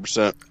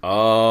 100%.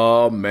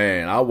 Oh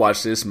man, I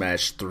watched this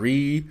match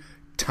 3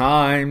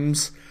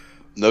 times.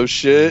 No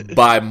shit.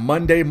 By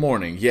Monday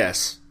morning,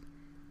 yes.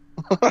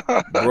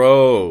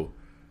 Bro,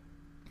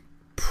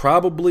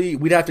 probably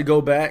we'd have to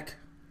go back.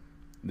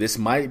 This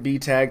might be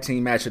tag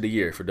team match of the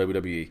year for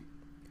WWE.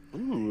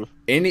 Ooh.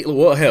 Any.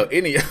 Well,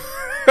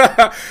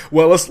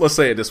 let's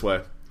say it this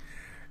way.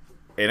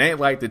 It ain't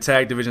like the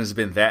tag division has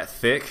been that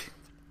thick.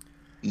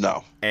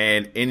 No.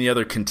 And any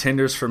other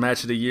contenders for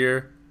match of the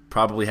year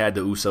probably had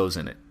the Usos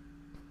in it.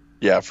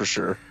 Yeah, for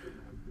sure.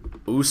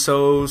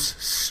 Usos,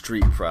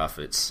 Street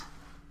Profits.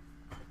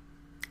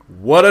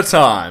 What a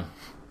time.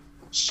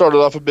 Started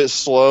off a bit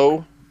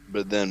slow,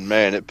 but then,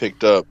 man, it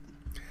picked up.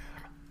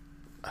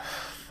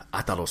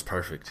 I thought it was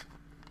perfect.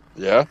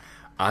 Yeah?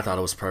 I thought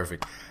it was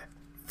perfect.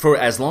 For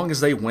as long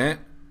as they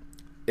went,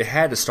 it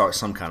had to start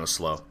some kind of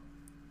slow.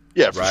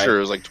 Yeah, for sure.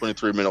 It was like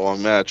 23-minute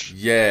long match.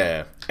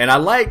 Yeah. And I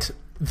liked,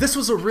 this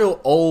was a real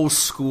old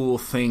school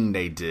thing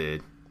they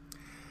did.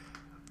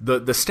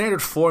 The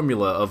standard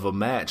formula of a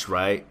match,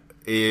 right,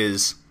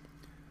 is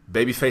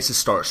babyfaces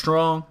start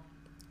strong,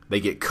 they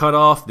get cut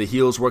off, the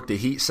heels work the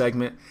heat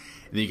segment,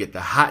 and then you get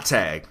the hot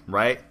tag,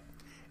 right?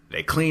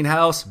 They clean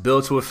house,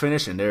 build to a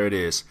finish, and there it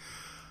is.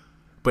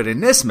 But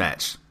in this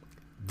match,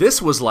 this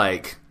was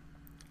like,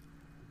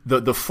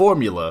 the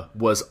formula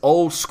was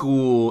old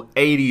school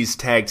 80s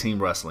tag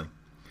team wrestling.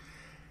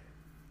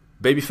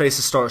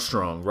 Babyfaces start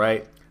strong,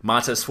 right?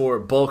 Montez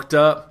Ford bulked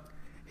up,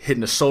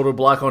 hitting a shoulder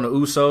block on the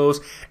Usos.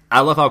 I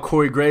love how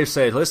Corey Graves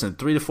said, listen,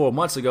 3 to 4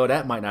 months ago,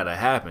 that might not have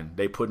happened.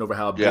 They putting over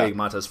how big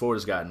Montez Ford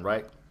has gotten,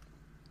 right?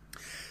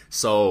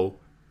 So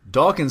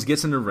Dawkins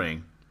gets in the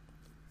ring.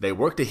 They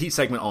work the heat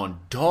segment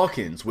on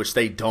Dawkins, which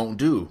they don't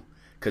do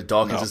because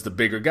Dawkins is the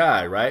bigger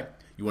guy, right?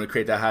 You want to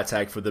create that hot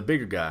tag for the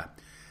bigger guy.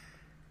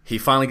 He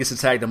finally gets a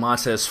tag to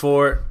Montez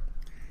Ford.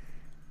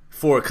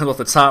 Ford comes off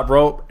the top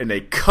rope, and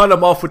they cut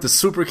him off with the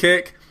super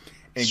kick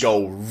and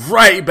go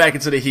right back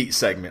into the heat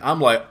segment.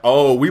 I'm like,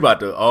 we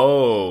about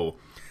to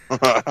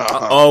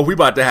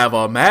have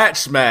a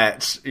match.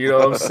 You know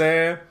what I'm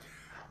saying?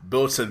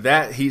 Built to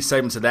that heat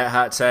segment, to that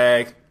hot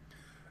tag.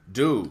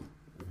 Dude,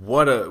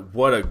 what a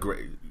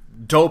great,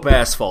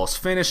 dope-ass false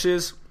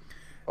finishes.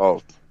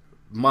 Oh.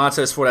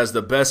 Montez Ford has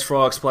the best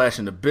frog splash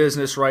in the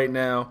business right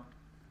now.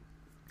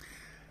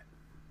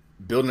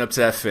 Building up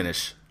to that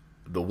finish.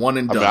 The one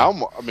and done.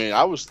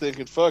 I was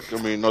thinking, are the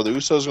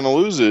Usos going to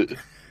lose it?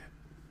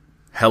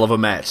 Hell of a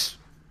match.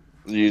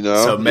 You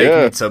know?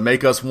 To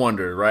make us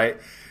wonder, right?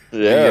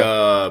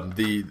 Yeah.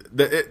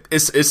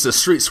 It's the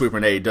street sweeper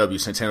in AEW,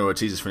 Santana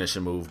Ortiz's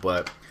finishing move,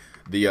 but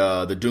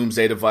the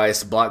Doomsday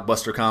Device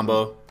blockbuster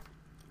combo,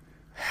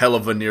 hell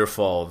of a near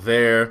fall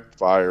there.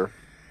 Fire.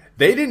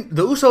 The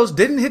Usos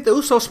didn't hit the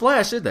Uso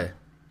splash, did they?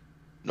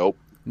 Nope.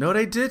 No,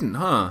 they didn't,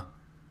 huh?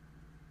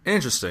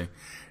 Interesting.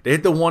 They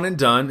hit the one and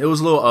done. It was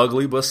a little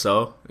ugly, but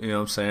so, you know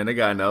what I'm saying? They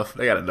got enough.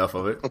 They got enough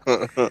of it.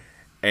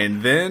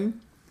 And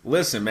then,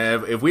 listen,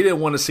 man, if we didn't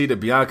want to see the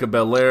Bianca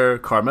Belair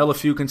Carmella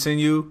feud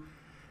continue,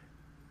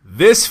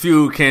 this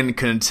feud can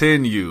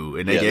continue.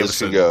 And they gave us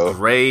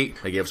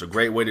a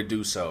great way to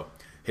do so.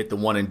 Hit the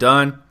one and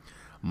done.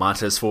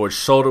 Montez Ford's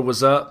shoulder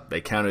was up. They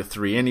counted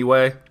 3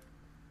 anyway.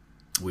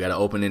 We got to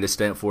open in the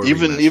stand for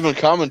even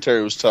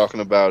commentary was talking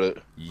about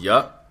it.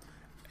 Yup.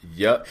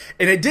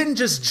 And it didn't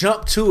just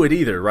jump to it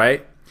either,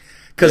 right?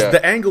 Because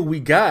the angle we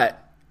got,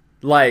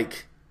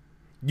 like,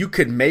 you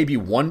could maybe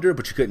wonder,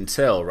 but you couldn't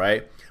tell,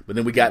 right? But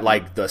then we got,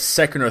 like, the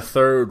second or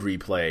third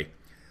replay.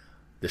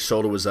 The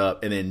shoulder was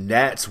up, and then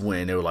that's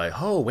when they were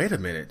like, oh, wait a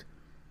minute.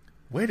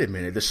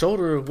 The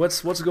shoulder,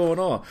 what's going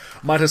on?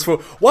 Montez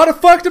Ford, why the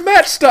fuck the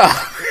match stop?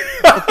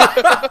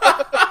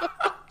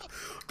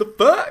 The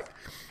fuck?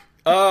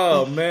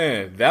 Oh,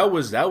 man. That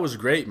was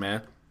great,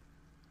 man.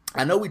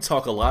 I know we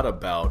talk a lot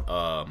about,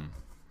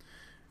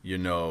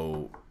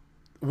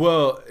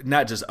 well,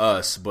 not just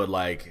us, but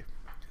like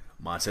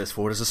Montez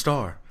Ford is a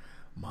star.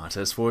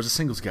 Montez Ford is a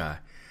singles guy.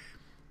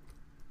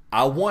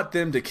 I want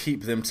them to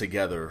keep them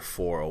together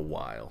for a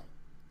while.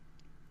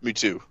 Me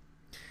too.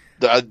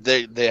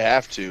 They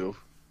have to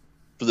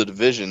for the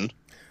division.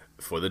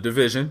 For the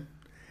division.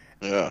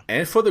 Yeah.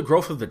 And for the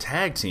growth of the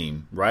tag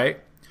team,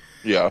 right?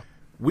 Yeah.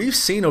 We've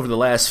seen over the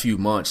last few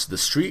months the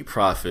Street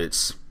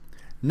Profits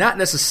not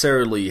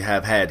necessarily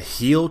have had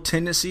heel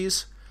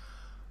tendencies,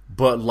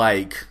 but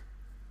like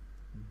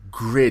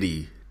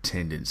gritty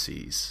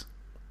tendencies.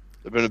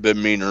 They've been a bit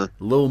meaner.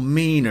 A little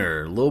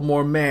meaner, a little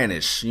more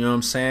mannish, you know what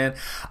I'm saying?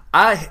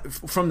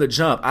 From the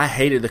jump, I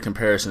hated the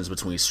comparisons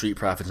between Street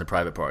Profits and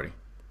Private Party.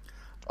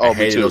 I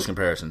hated those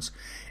comparisons.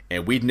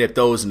 And we nipped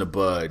those in the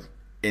bud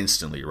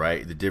instantly,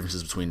 right? The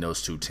differences between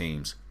those two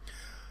teams.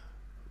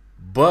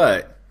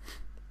 But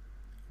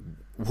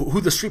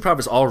who the Street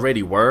Profits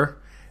already were,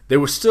 they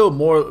were still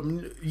more,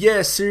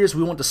 serious,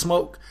 we want to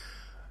smoke,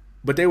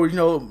 but they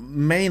were,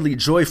 mainly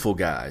joyful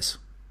guys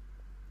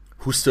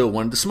who still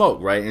wanted to smoke,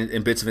 right,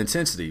 in bits of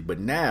intensity. But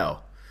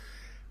now,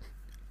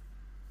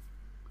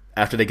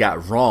 after they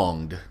got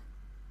wronged,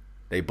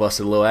 they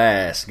busted a little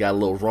ass, got a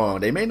little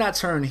wrong. They may not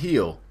turn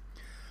heel,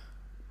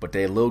 but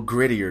they're a little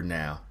grittier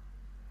now.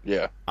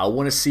 Yeah. I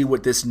want to see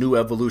what this new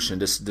evolution,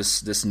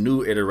 this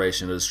new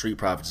iteration of the Street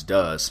Profits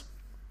does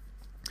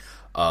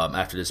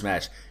after this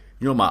match.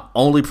 You know my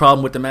only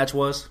problem with the match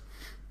was?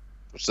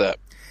 What's that?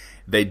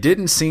 They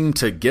didn't seem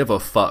to give a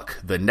fuck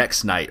the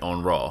next night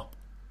on Raw.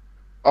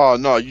 Oh,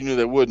 no, you knew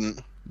they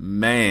wouldn't.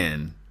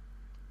 Man.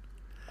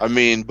 I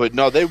mean, but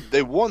no,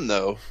 they won,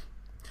 though.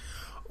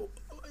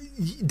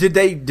 Did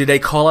they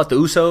call out the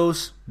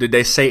Usos? Did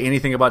they say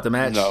anything about the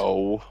match?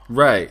 No.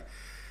 Right.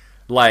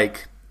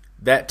 Like,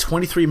 that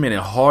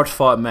 23-minute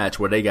hard-fought match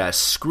where they got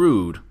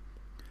screwed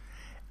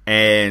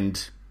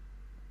and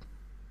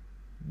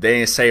they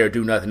didn't say or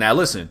do nothing. Now,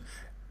 listen,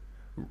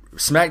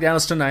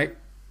 SmackDown's tonight.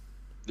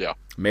 Yeah.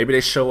 Maybe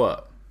they show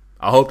up.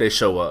 I hope they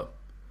show up.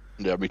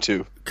 Yeah, me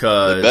too.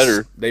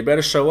 Cause they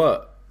better show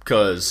up.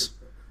 Cause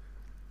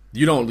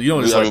you don't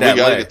just let that lay. We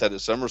gotta get that at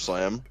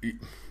SummerSlam.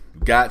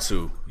 Got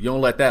to. You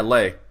don't let that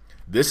lay.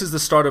 This is the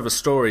start of a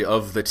story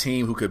of the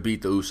team who could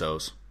beat the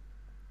Usos.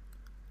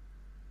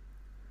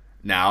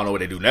 Now I don't know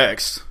what they do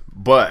next,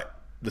 but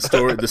the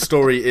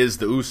story is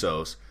the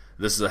Usos.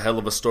 This is a hell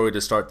of a story to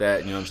start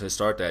that. You know what I'm saying?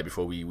 Start that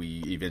before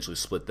we eventually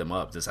split them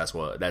up.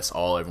 That's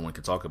all everyone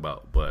can talk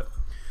about. But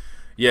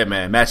yeah,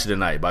 man, match of the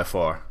night by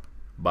far.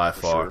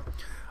 Sure.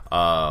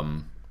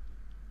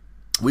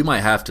 We might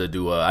have to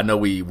do I know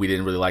we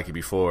didn't really like it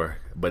before,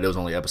 but it was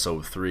only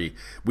episode 3.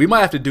 We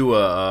might have to do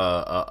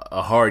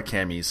a hard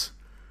camis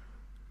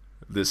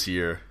this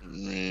year.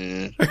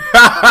 We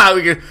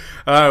can,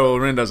 all right, well,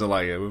 Ren doesn't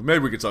like it.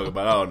 Maybe we could talk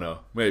about it. I don't know.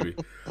 Maybe.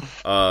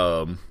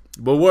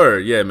 But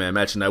word, yeah, man,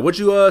 match of the night. What'd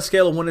you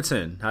scale of 1 to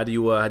 10? How do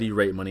you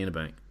rate Money in the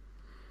Bank?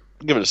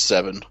 Give it a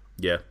 7.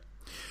 Yeah.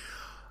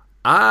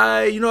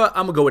 You know what?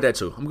 I'm gonna go with that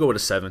too. I'm gonna go with a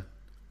 7.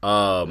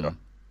 Yeah.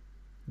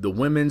 The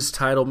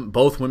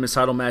both women's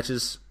title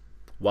matches,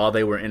 while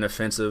they were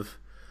inoffensive,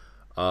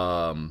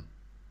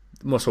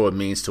 most of what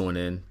means to an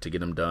end to get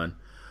them done.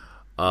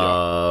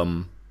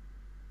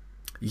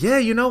 Yeah,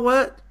 you know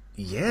what?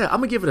 Yeah,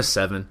 I'm gonna give it a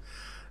 7.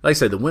 Like I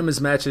said, the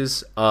women's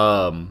matches,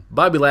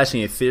 Bobby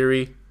Lashley and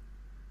Theory,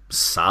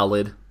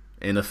 solid,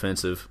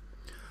 inoffensive.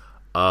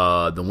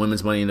 The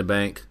women's Money in the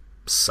Bank,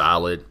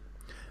 solid.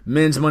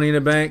 Men's Money in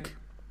the Bank,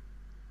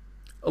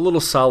 a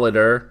little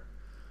solider.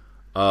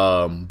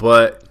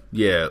 But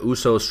yeah,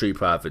 Uso Street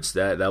Profits,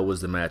 that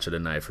was the match of the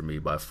night for me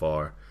by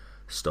far.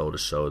 Stole the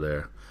show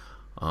there.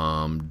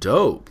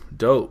 Dope.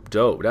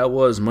 That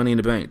was Money in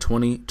the Bank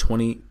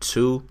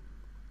 2022.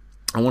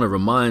 I want to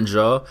remind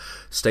y'all,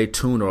 stay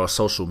tuned to our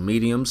social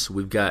mediums.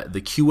 We've got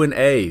the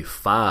Q&A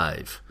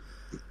 5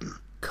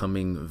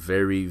 coming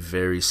very,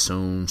 very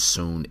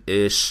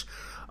soon-ish.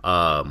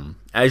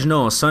 As you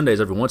know, on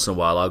Sundays, every once in a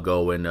while, I'll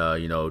go and,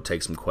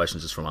 take some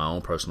questions just from my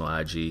own personal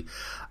IG.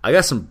 I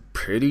got some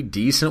pretty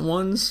decent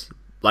ones,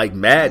 like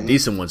mad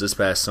decent ones this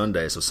past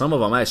Sunday. So some of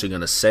them I'm actually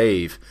going to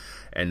save,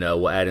 and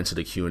we'll add into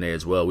the Q&A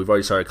as well. We've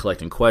already started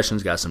collecting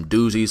questions, got some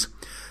doozies,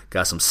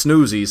 got some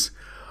snoozies.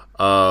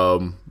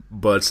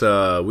 But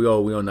we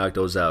all knock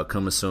those out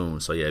coming soon.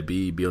 So yeah,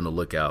 be on the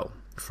lookout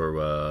for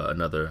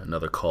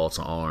another call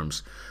to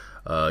arms.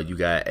 You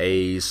got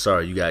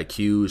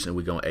Q's, and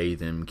we're gonna A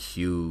them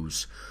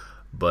Q's.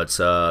 But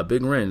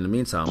Big Ren, in the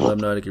meantime, let them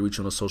know they can reach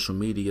you on the social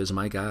media as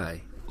my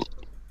guy.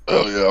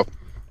 Oh yeah.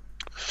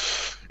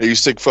 Hey, you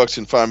sick fucks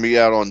can find me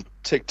out on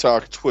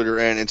TikTok, Twitter,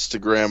 and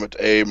Instagram at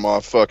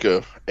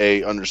A_A.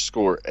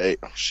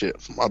 Oh,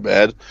 shit, my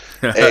bad.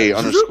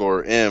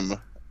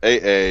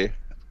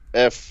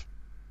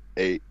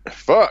 A_MAAF8.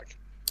 Fuck.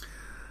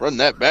 Run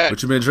that back.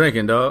 What you been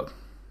drinking, dog?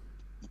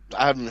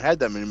 I haven't had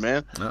that many,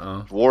 man.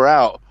 Uh-oh. Wore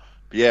out.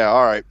 But yeah,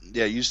 all right.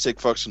 Yeah, you sick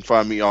fucks can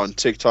find me on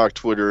TikTok,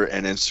 Twitter,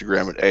 and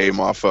Instagram at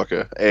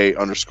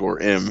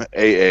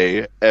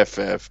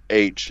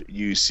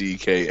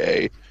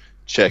A_MAAFFHUCKA.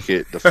 Check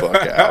it the fuck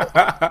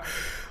out.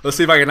 Let's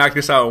see if I can knock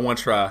this out in one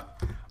try.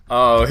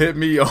 Hit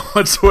me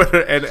on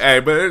Twitter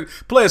and but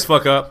play as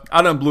fuck up.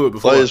 I done blew it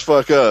before. Play as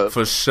fuck up.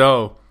 For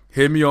sure.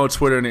 Hit me on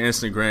Twitter and the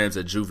Instagrams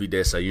at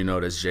Juvidesa. You know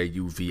that's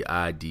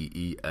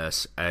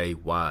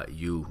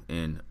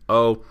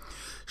JUVIDESAYUNO.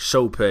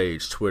 Show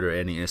page, Twitter,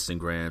 and the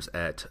Instagrams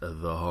at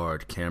The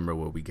Hard Camera,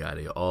 where we got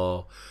it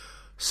all.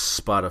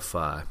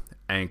 Spotify,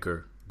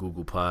 Anchor,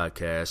 Google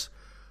Podcasts,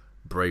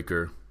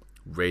 Breaker,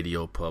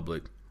 Radio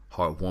Public,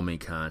 heartwarming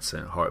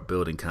content,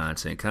 heart-building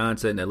content.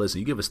 Now,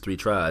 listen, you give us 3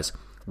 tries,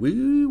 we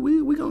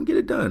gonna get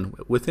it done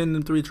within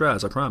them 3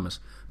 tries. I promise.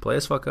 Play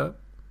as fuck up.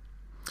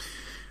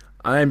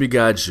 I am your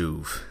guy,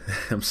 Juve.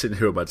 I'm sitting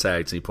here with my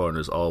tag team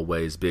partners,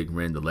 always Big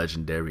Ren, the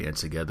legendary, and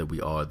together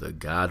we are the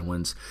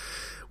Godwins.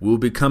 We'll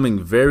be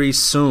coming very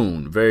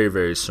soon, very,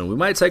 very soon. We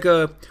might take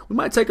a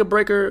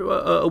breaker,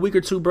 a week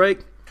or 2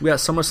 break. We got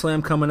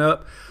SummerSlam coming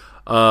up.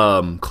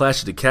 Clash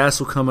of the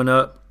Castle coming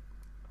up.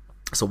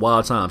 It's a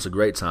wild time. It's a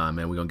great time,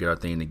 man. We're going to get our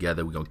thing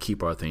together. We're going to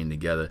keep our thing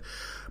together.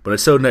 But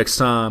until next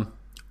time,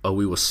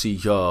 we will see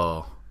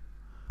y'all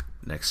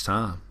next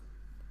time.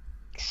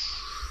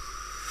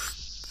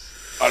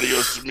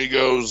 Adios,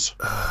 amigos.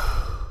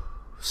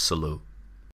 Salute.